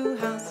blue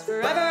house.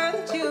 Forever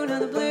the tune of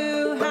the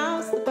blue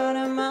house, the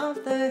bottom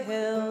of the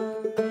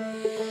hill.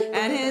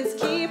 And it's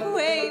keep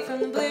away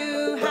from the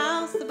blue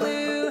house, the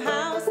blue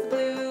house, the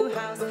blue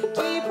house.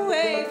 Keep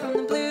away from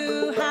the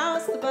blue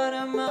house, the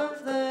bottom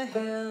of the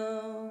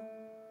hill.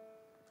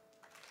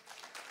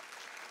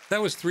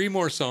 That was three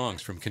more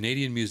songs from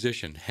Canadian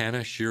musician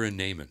Hannah Shira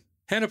Naiman.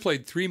 Hannah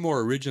played three more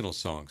original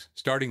songs,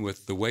 starting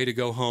with The Way to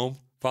Go Home,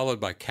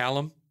 followed by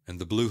Callum and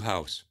The Blue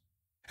House.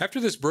 After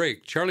this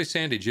break, Charlie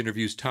Sandage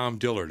interviews Tom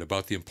Dillard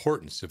about the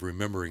importance of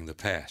remembering the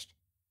past.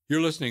 You're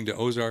listening to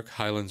Ozark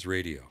Highlands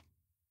Radio.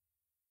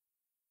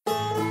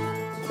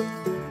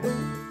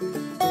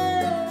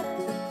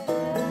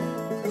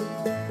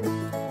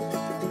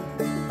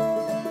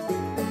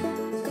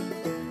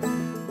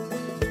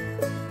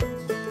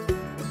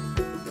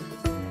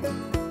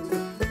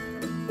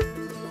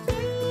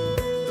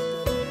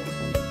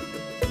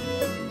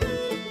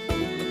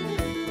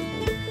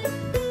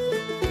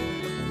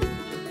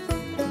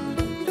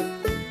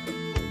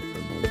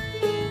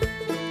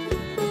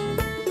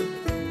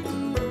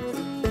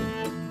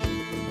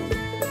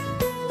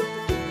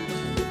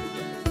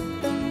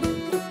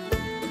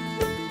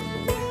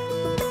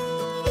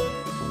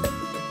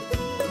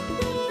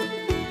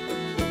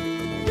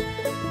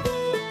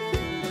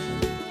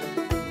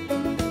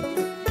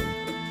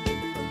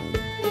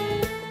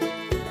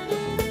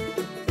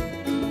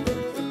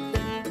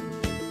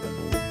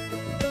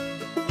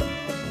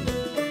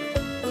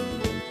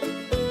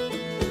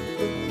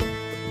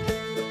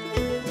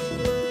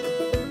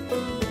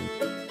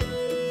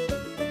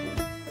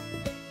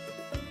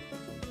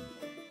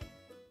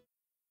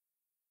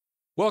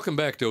 Welcome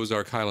back to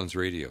Ozark Highlands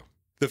Radio.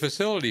 The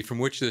facility from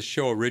which this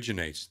show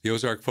originates, the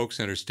Ozark Folk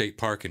Center State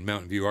Park in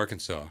Mountain View,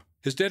 Arkansas,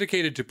 is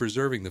dedicated to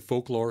preserving the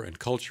folklore and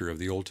culture of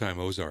the old-time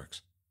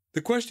Ozarks.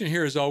 The question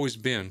here has always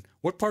been,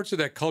 what parts of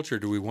that culture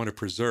do we want to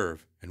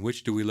preserve, and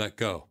which do we let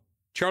go?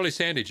 Charlie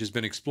Sandage has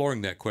been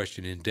exploring that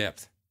question in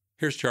depth.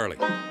 Here's Charlie.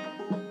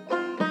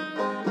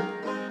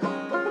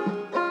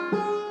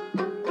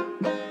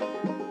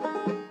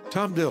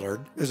 Tom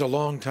Dillard is a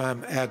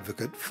longtime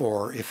advocate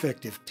for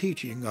effective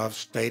teaching of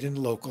state and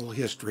local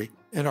history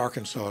in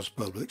Arkansas's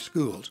public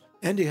schools,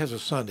 and he has a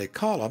Sunday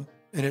column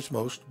in its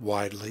most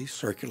widely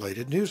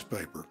circulated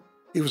newspaper.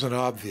 He was an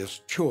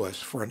obvious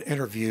choice for an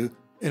interview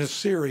in a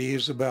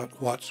series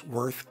about what's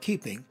worth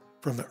keeping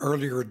from the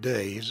earlier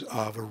days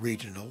of a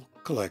regional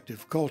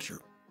collective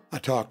culture. I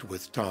talked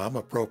with Tom,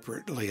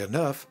 appropriately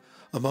enough,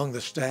 among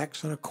the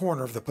stacks in a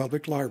corner of the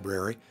public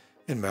library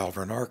in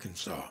Malvern,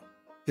 Arkansas.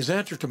 His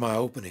answer to my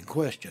opening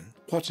question,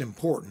 what's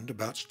important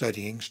about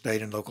studying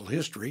state and local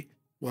history,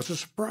 was a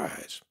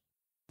surprise.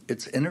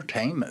 It's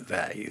entertainment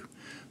value.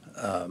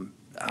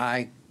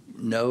 I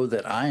know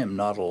that I am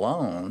not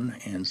alone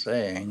in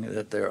saying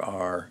that there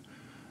are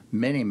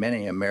many,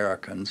 many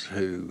Americans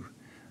who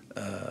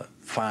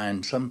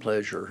find some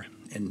pleasure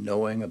in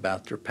knowing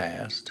about their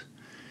past,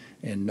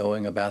 in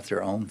knowing about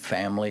their own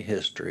family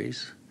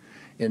histories,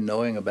 in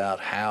knowing about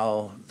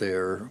how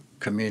their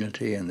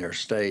community and their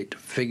state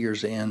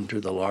figures into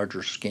the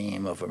larger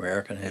scheme of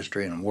American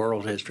history and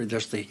world history,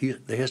 just the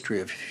history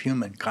of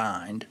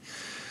humankind.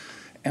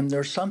 And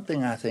there's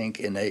something, I think,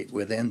 innate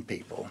within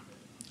people.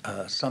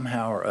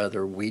 Somehow or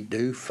other, we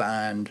do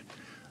find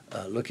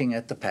looking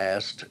at the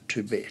past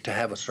to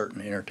have a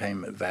certain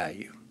entertainment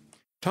value.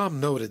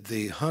 Tom noted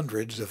the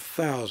hundreds of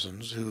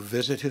thousands who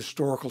visit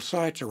historical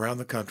sites around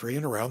the country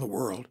and around the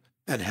world,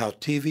 and how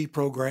TV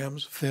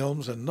programs,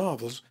 films, and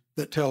novels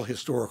that tell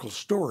historical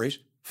stories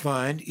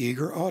find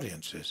eager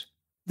audiences.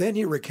 Then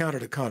he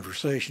recounted a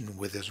conversation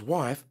with his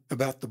wife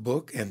about the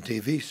book and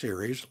TV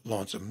series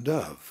Lonesome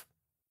Dove.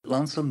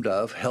 Lonesome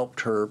Dove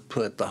helped her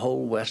put the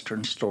whole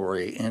Western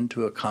story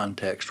into a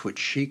context which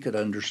she could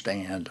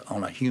understand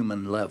on a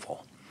human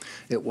level.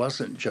 It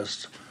wasn't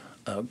just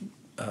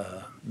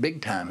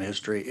big-time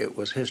history, it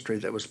was history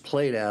that was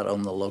played out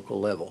on the local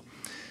level.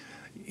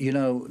 You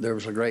know, there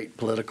was a great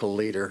political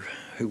leader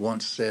who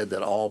once said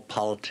that all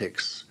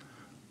politics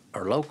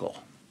are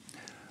local.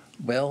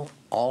 Well,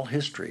 all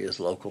history is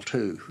local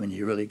too, when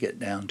you really get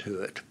down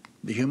to it.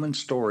 The human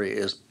story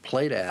is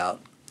played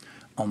out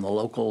on the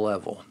local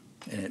level,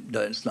 and it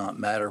does not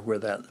matter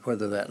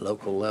whether that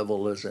local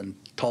level is in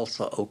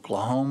Tulsa,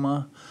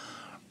 Oklahoma,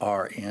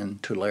 or in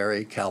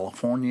Tulare,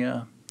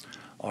 California,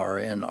 or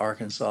in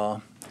Arkansas.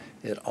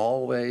 It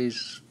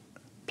always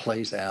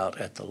plays out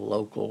at the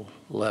local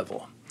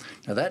level.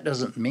 Now, that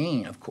doesn't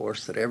mean, of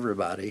course, that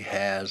everybody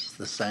has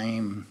the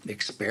same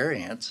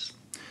experience,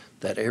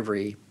 that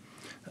every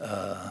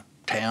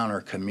town or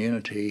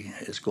community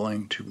is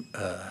going to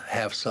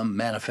have some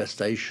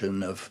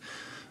manifestation of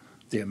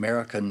the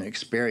American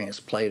experience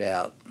played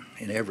out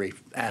in every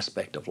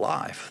aspect of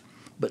life.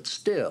 But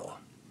still,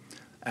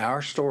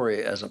 our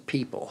story as a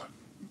people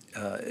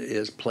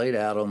is played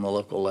out on the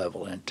local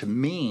level. And to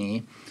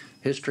me,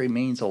 history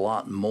means a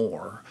lot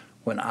more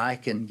when I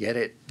can get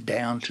it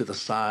down to the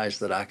size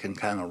that I can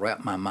kind of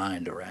wrap my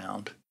mind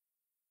around.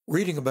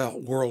 Reading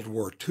about World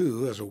War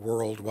II as a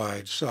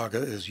worldwide saga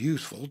is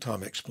useful,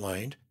 Tom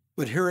explained,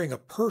 but hearing a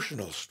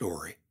personal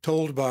story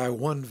told by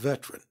one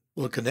veteran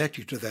will connect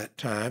you to that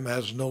time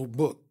as no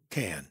book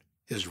can.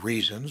 His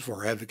reasons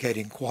for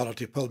advocating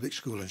quality public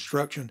school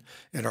instruction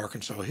in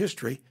Arkansas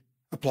history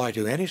apply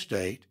to any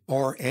state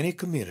or any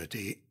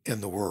community in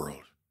the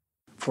world.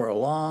 For a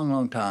long,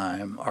 long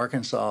time,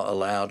 Arkansas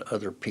allowed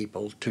other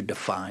people to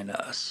define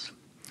us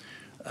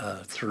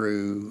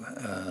through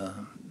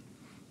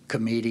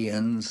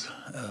comedians,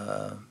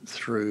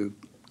 through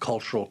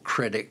cultural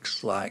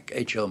critics like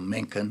H.L.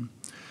 Mencken.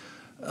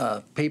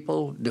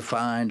 People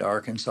defined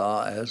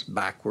Arkansas as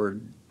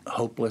backward,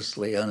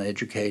 hopelessly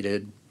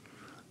uneducated.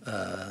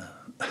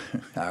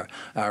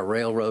 Our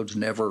railroads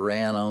never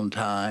ran on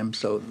time,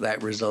 so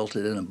that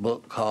resulted in a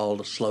book called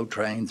A Slow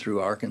Train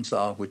Through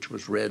Arkansas, which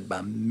was read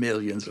by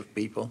millions of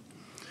people.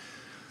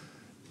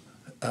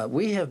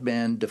 We have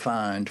been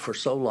defined for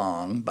so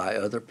long by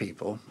other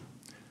people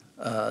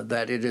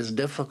that it is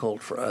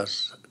difficult for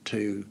us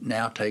to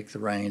now take the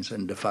reins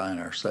and define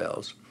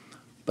ourselves.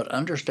 But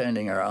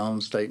understanding our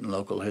own state and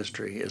local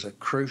history is a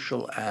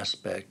crucial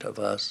aspect of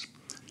us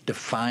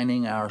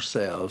defining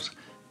ourselves,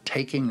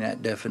 taking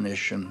that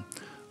definition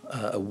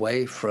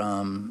away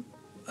from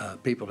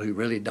people who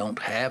really don't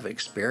have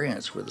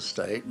experience with the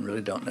state and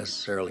really don't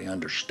necessarily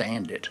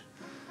understand it,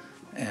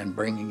 and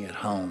bringing it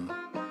home.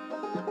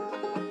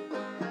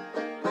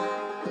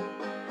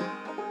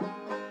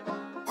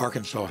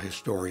 Arkansas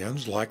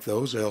historians, like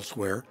those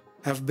elsewhere,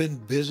 have been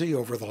busy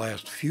over the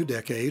last few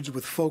decades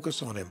with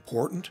focus on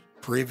important,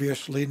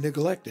 previously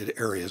neglected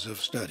areas of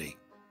study.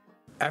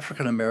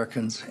 African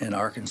Americans in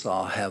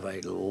Arkansas have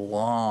a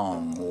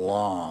long,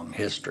 long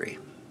history,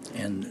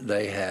 and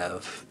they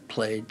have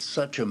played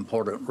such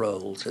important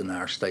roles in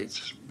our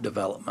state's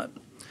development.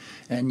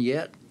 And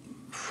yet,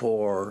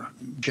 for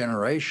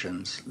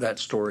generations, that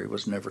story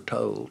was never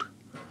told.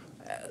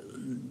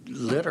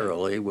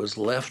 Literally was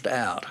left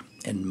out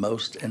in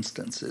most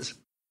instances.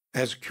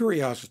 As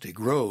curiosity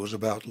grows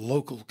about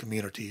local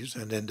communities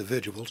and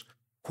individuals,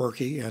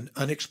 quirky and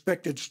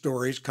unexpected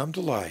stories come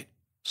to light,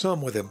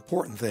 some with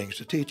important things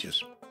to teach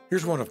us.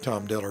 Here's one of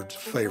Tom Dillard's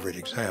favorite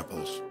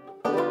examples.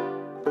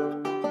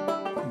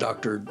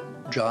 Dr.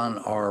 John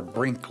R.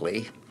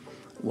 Brinkley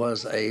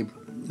was a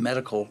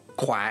medical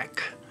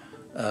quack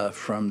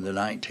from the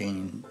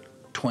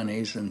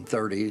 1920s and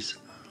 30s,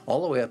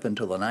 all the way up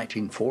until the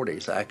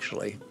 1940s,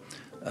 actually,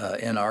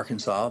 in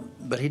Arkansas.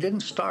 But he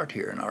didn't start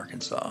here in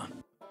Arkansas.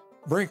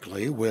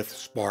 Brinkley, with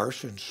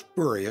sparse and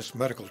spurious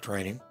medical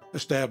training,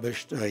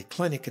 established a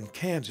clinic in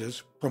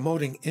Kansas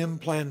promoting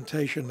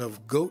implantation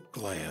of goat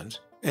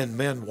glands and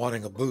men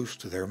wanting a boost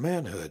to their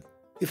manhood.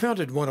 He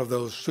founded one of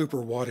those super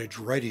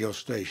wattage radio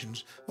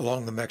stations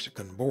along the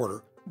Mexican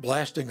border,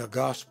 blasting a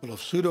gospel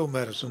of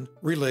pseudo-medicine,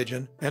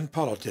 religion, and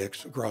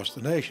politics across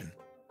the nation.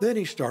 Then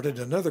he started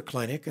another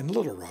clinic in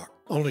Little Rock,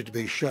 only to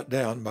be shut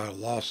down by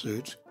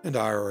lawsuits and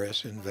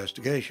IRS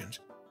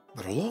investigations.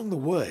 But along the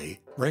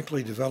way,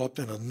 Brinkley developed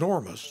an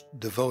enormous,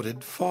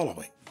 devoted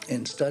following.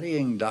 In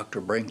studying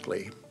Dr.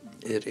 Brinkley,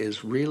 it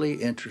is really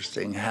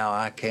interesting how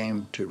I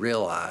came to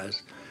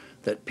realize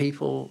that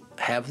people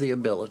have the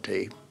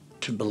ability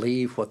to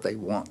believe what they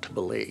want to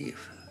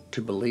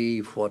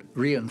believe what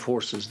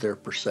reinforces their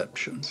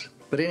perceptions.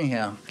 But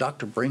anyhow,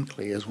 Dr.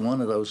 Brinkley is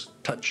one of those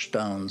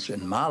touchstones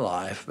in my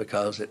life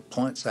because it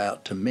points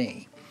out to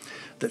me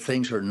that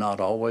things are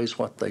not always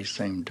what they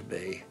seem to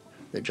be.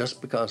 That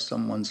just because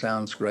someone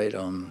sounds great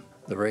on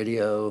the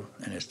radio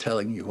and is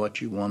telling you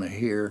what you want to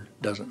hear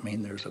doesn't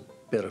mean there's a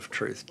bit of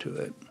truth to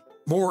it.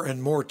 More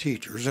and more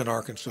teachers in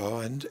Arkansas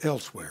and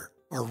elsewhere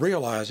are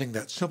realizing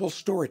that simple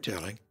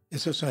storytelling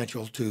is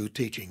essential to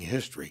teaching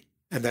history,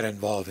 and that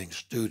involving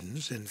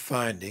students in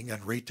finding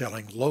and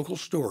retelling local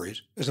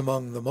stories is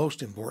among the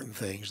most important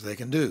things they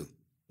can do.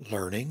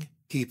 Learning,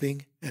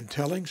 keeping, and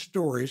telling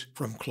stories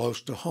from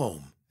close to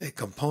home, a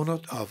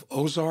component of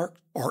Ozark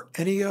or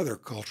any other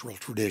cultural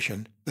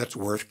tradition that's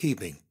worth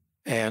keeping.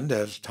 And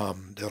as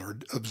Tom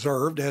Dillard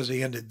observed as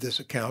he ended this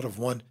account of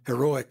one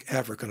heroic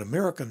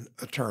African-American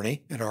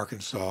attorney in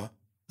Arkansas,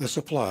 the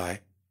supply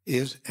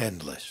is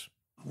endless.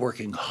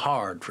 Working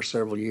hard for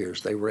several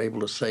years, they were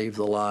able to save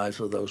the lives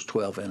of those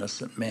 12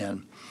 innocent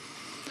men.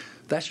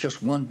 That's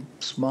just one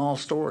small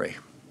story.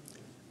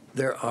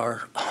 There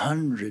are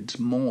hundreds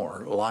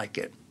more like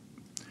it,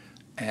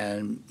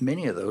 and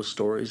many of those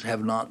stories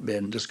have not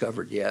been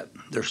discovered yet.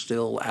 They're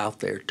still out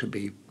there to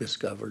be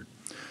discovered.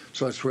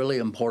 So it's really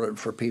important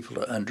for people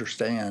to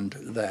understand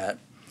that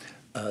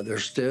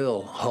there's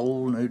still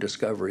whole new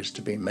discoveries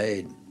to be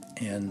made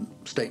in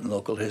state and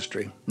local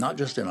history, not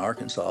just in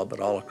Arkansas, but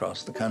all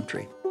across the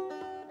country.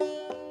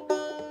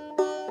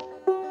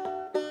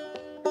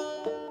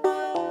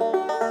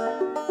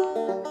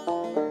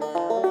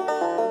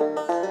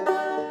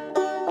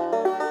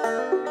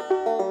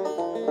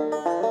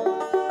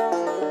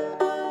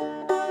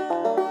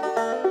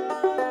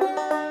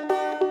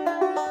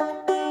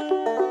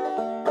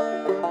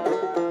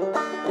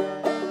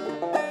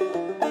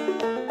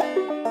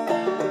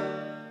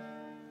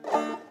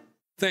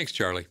 Thanks,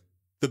 Charlie.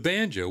 The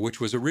banjo,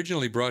 which was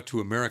originally brought to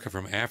America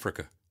from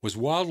Africa, was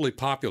wildly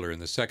popular in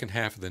the second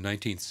half of the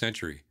 19th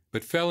century,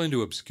 but fell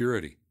into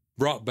obscurity.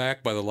 Brought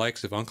back by the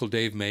likes of Uncle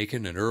Dave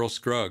Macon and Earl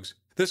Scruggs,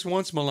 this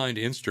once maligned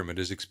instrument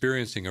is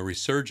experiencing a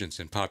resurgence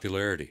in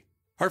popularity.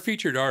 Our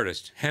featured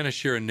artist,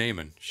 Shira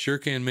Naiman, sure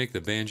can make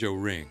the banjo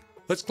ring.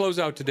 Let's close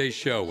out today's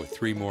show with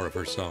 3 more of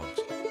her songs.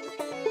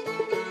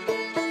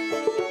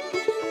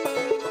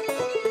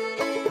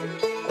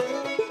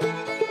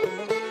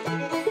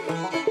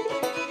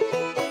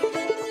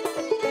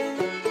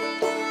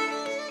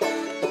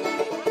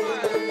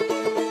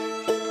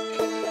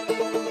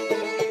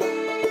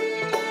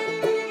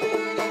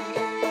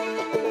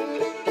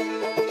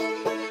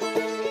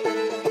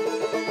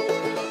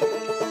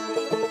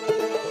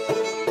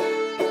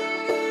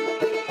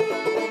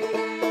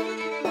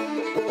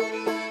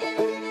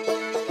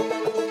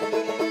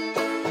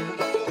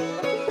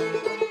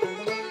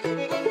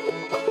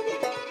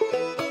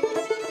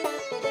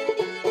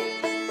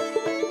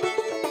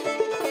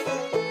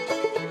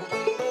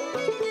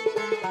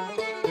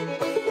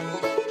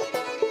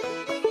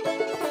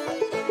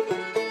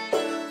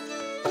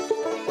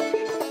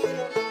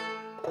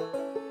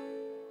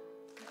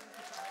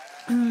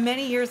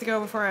 Many years ago,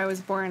 before I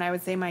was born, I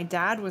would say my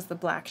dad was the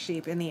black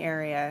sheep in the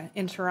area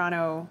in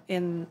Toronto.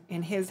 In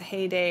his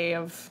heyday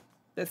of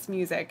this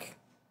music,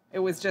 it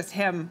was just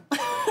him.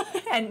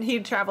 And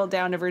he'd traveled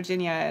down to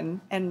Virginia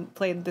and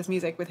played this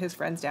music with his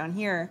friends down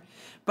here.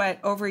 But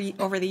over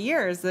the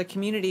years, the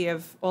community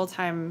of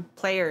old-time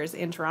players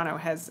in Toronto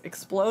has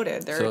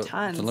exploded. There are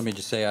tons. So let me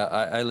just say,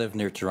 I live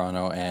near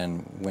Toronto,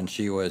 and when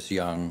she was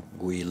young,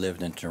 we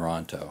lived in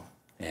Toronto.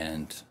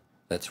 And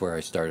that's where I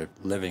started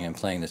living and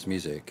playing this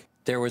music.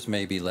 There was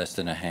maybe less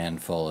than a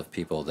handful of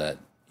people that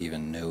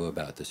even knew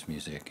about this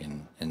music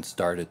and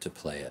started to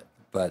play it.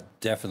 But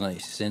definitely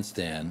since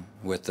then,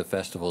 with the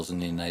festivals in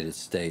the United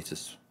States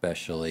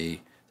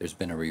especially, there's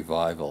been a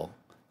revival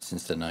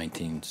since the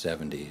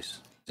 1970s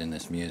in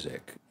this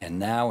music. And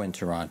now in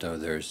Toronto,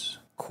 there's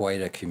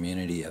quite a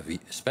community of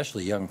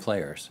especially young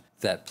players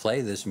that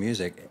play this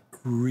music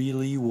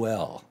really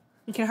well.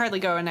 You can hardly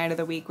go a night of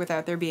the week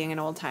without there being an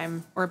old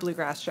time or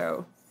bluegrass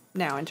show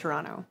now in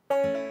Toronto.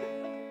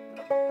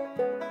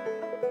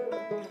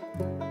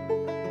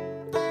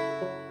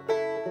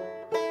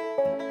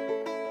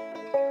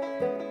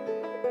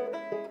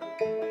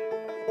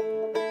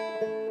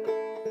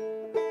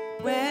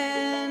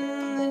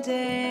 When the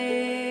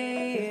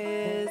day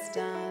is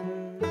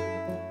done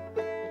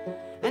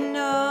and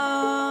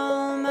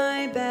all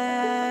my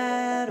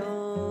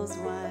battles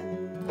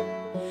won,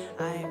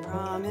 I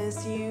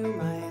promise you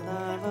my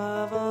love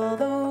of all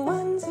the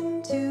ones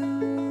and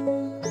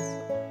twos.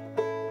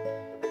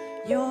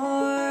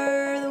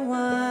 You're the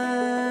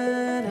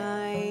one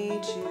I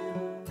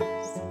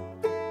choose.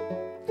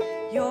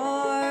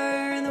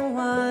 You're the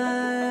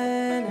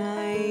one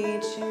I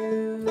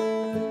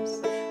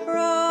choose.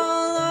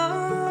 Roll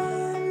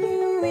on,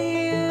 you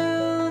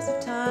wheels of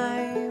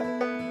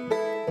time.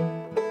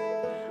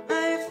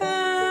 I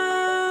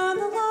found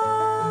the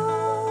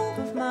love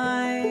of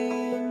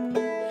mine,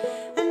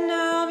 and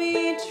I'll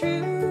be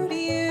true to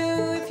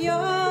you if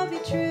you'll be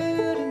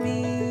true to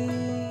me.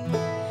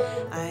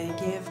 I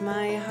give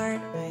my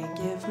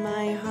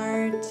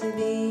heart to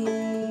thee.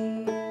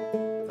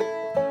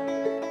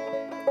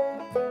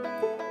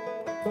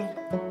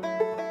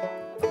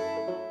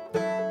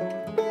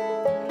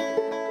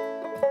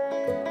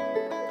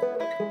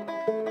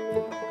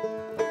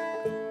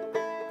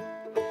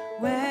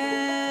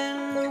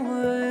 When the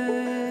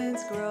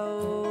woods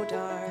grow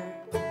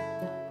dark,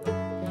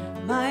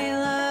 my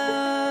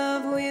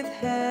love with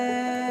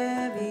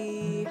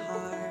heavy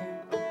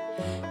heart,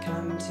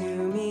 come to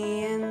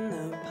me in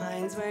the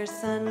pines where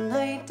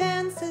sunlight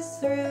dances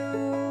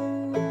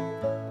through.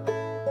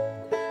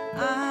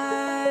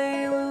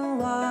 I will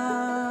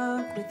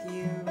walk with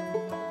you.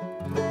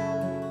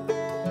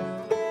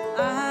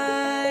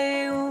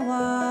 I will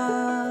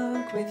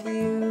walk with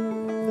you.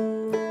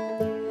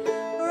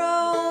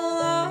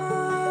 Roll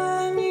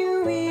on,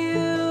 you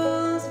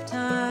wheels of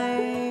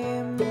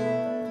time.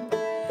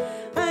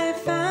 I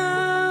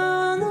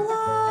found the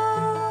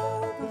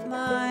love of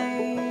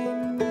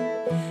mine,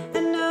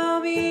 and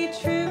I'll be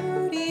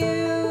true to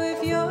you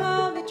if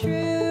you'll be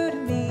true to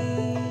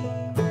me.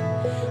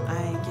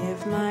 I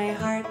give my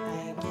heart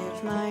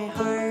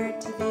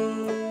to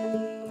thee.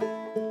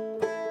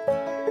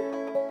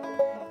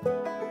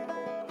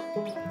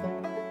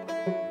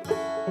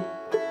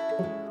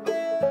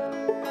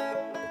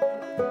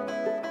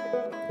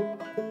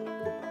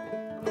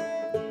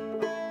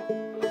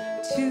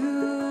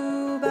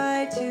 Two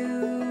by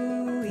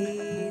two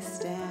we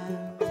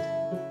stand,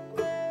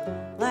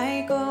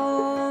 like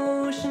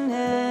ocean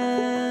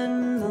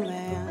and the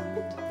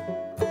land.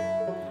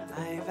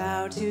 I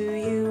vow to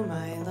you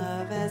my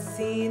love as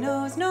sea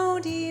knows no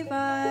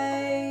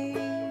divide.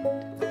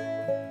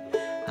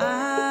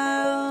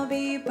 I'll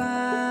be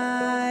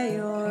by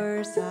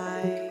your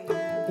side.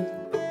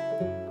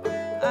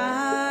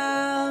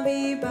 I'll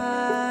be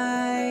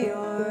by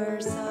your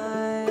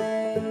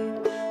side.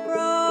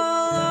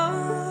 Roll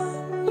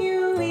on,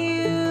 you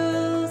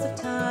wheels of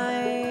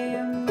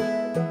time.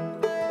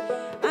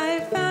 I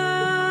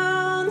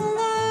found the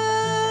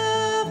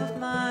love of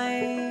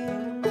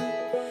mine,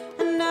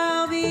 and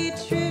I'll be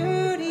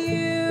true to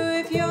you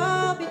if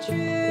you'll be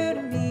true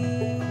to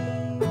me.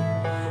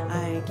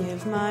 I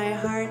give my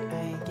heart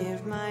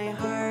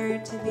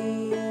to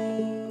thee.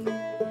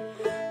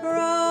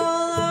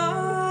 Roll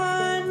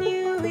on,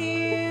 you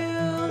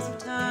wheels of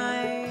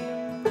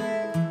time.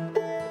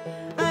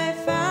 I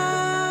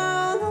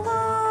found the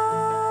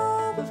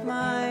love of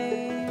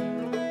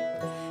mine,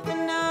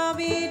 and I'll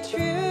be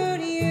true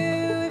to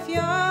you if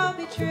you'll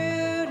be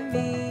true to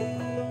me.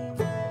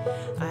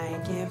 I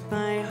give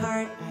my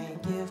heart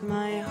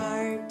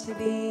to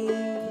thee.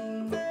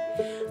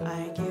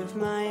 I give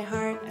my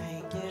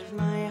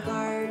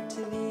heart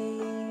to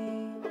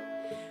thee.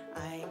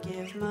 I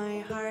give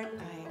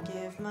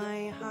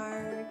my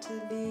heart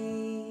to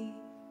thee.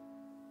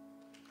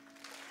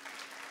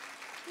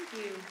 Thank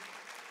you.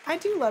 I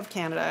do love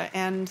Canada,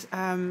 and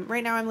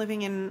right now I'm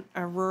living in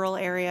a rural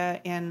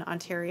area in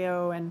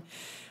Ontario, and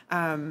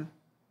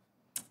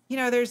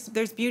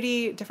there's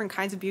beauty, different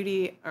kinds of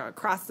beauty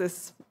across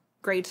this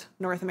great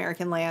North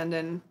American land,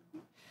 and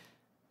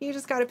you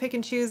just got to pick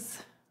and choose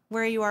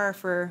where you are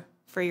for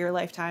your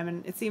lifetime,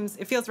 and it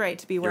feels right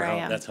to be where I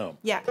am. That's home.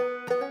 Yeah.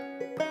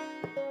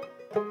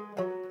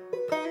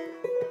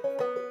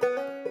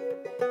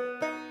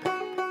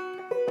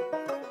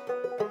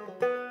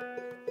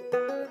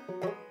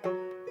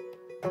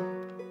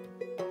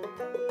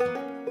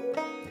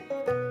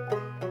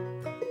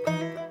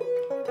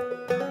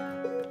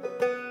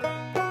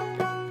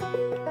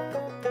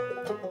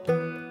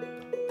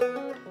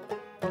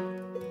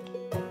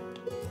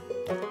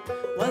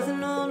 Was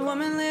an old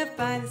woman lived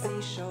by the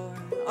seashore,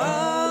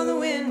 all the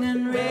wind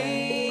and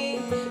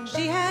rain.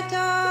 She had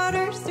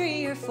daughters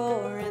 3 or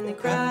 4, and they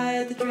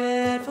cried the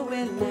dreadful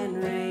wind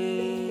and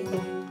rain.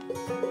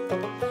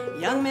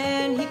 Young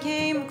man, he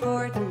came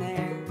courting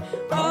there,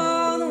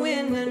 all the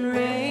wind and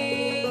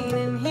rain,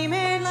 and he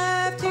made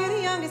love to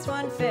the youngest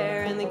one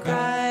fair, and they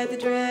cried the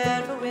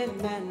dreadful wind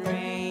and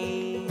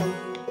rain.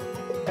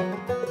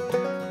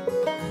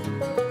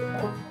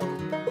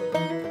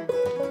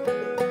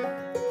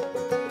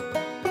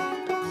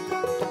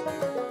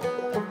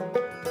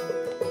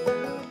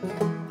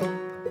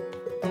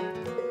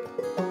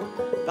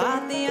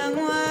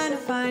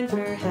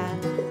 find her hat.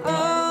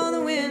 Oh,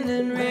 the wind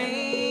and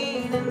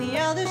rain. And the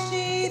eldest,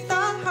 she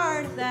thought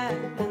hard of that,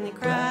 and they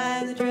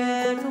cried the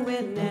dreadful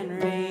wind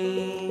and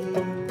rain.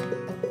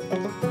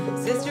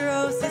 Sister,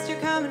 oh, sister,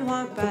 come and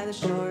walk by the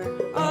shore.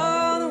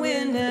 Oh, the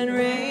wind and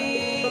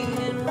rain.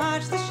 And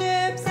watch the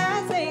ships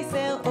as they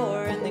sail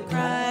o'er, and they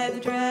cried the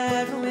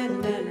dreadful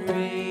wind and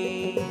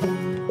rain.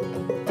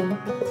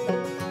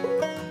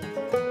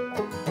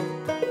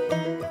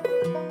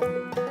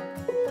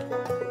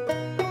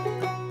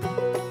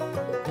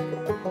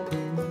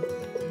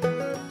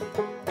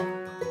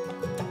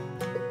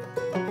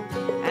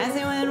 As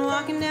they went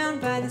walking down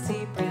by the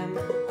sea brim,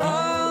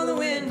 oh, the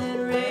wind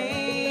and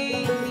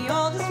rain. The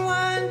oldest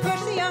one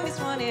pushed the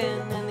youngest one in,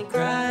 and they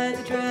cried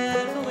the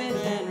dreadful wind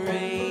and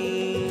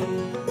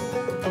rain.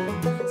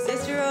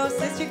 Sister, oh,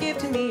 sister, give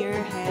to me your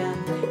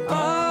hand.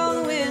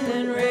 Oh, the wind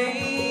and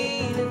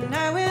rain. And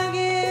I will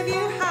give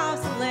you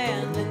house and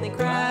land, and they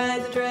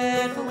cried the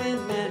dreadful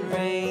wind and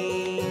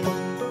rain.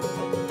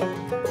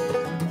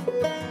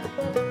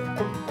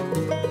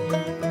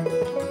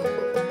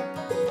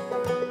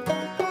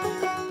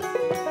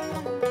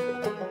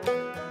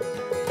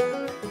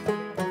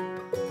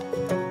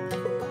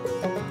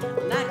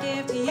 Not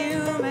give to you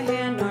my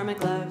hand nor my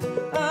glove.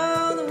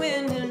 Oh, the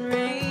wind and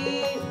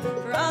rain.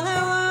 For all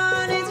I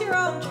want is your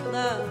own true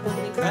love.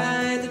 And they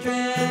cried the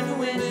dreadful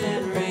wind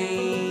and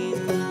rain.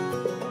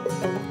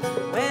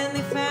 When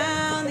they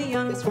found the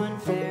youngest one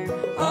fair,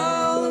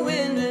 oh, the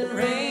wind and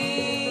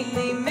rain.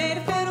 They made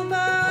a fiddle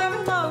bow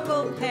of a long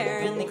golden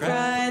hair, and they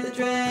cried the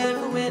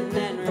dreadful wind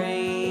and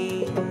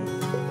rain.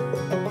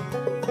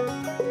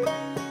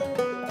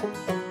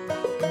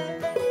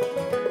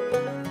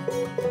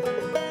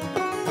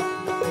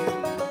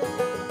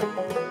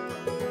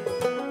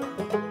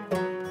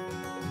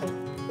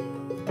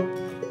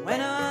 When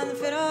on the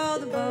fiddle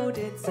the bow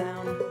did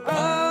sound,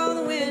 oh,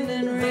 the wind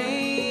and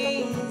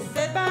rain.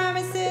 Said by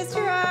my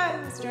sister I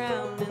was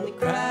drowned, and they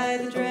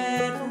cried the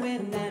dreadful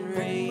wind and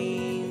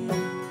rain.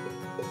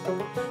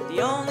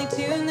 The only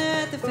tune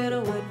that the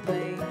fiddle would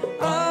play,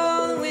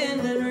 oh, the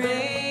wind and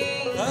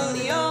rain. Oh,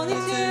 the only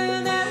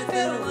tune that the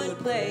fiddle would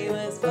play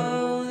was,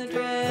 oh, the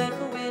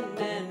dreadful wind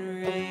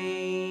and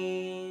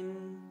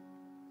rain.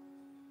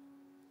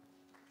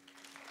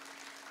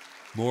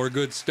 More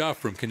good stuff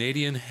from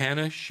Canadian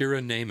Hannah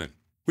Shira Naiman.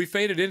 We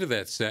faded into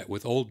that set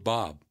with Old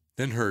Bob,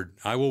 then heard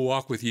I Will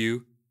Walk With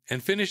You,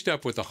 and finished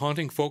up with the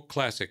haunting folk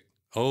classic,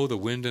 Oh, the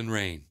Wind and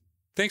Rain.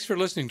 Thanks for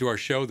listening to our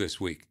show this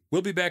week.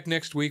 We'll be back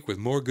next week with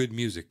more good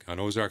music on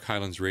Ozark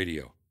Highlands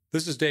Radio.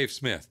 This is Dave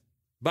Smith.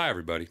 Bye,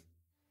 everybody.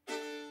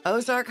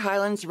 Ozark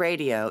Highlands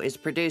Radio is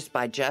produced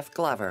by Jeff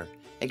Glover.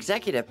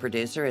 Executive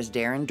producer is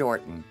Darren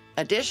Dorton.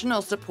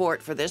 Additional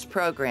support for this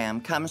program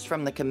comes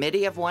from the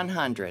Committee of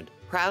 100,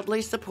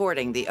 proudly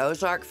supporting the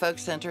Ozark Folk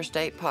Center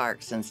State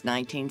Park since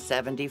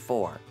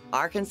 1974.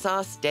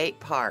 Arkansas State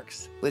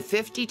Parks, with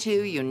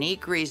 52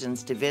 unique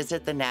reasons to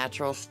visit the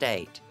natural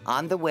state.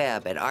 On the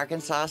web at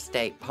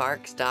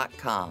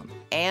arkansasstateparks.com.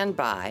 And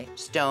by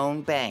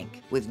Stone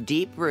Bank, with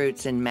deep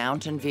roots in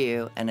Mountain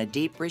View and a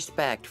deep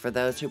respect for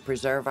those who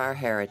preserve our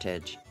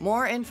heritage.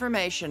 More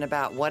information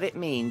about what it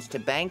means to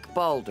bank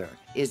Boulder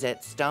is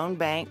at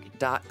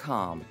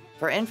stonebank.com.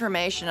 For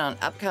information on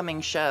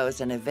upcoming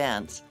shows and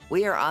events,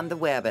 we are on the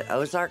web at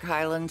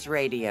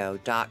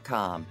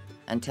ozarkhighlandsradio.com.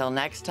 Until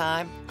next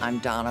time, I'm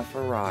Donna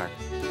Farrar.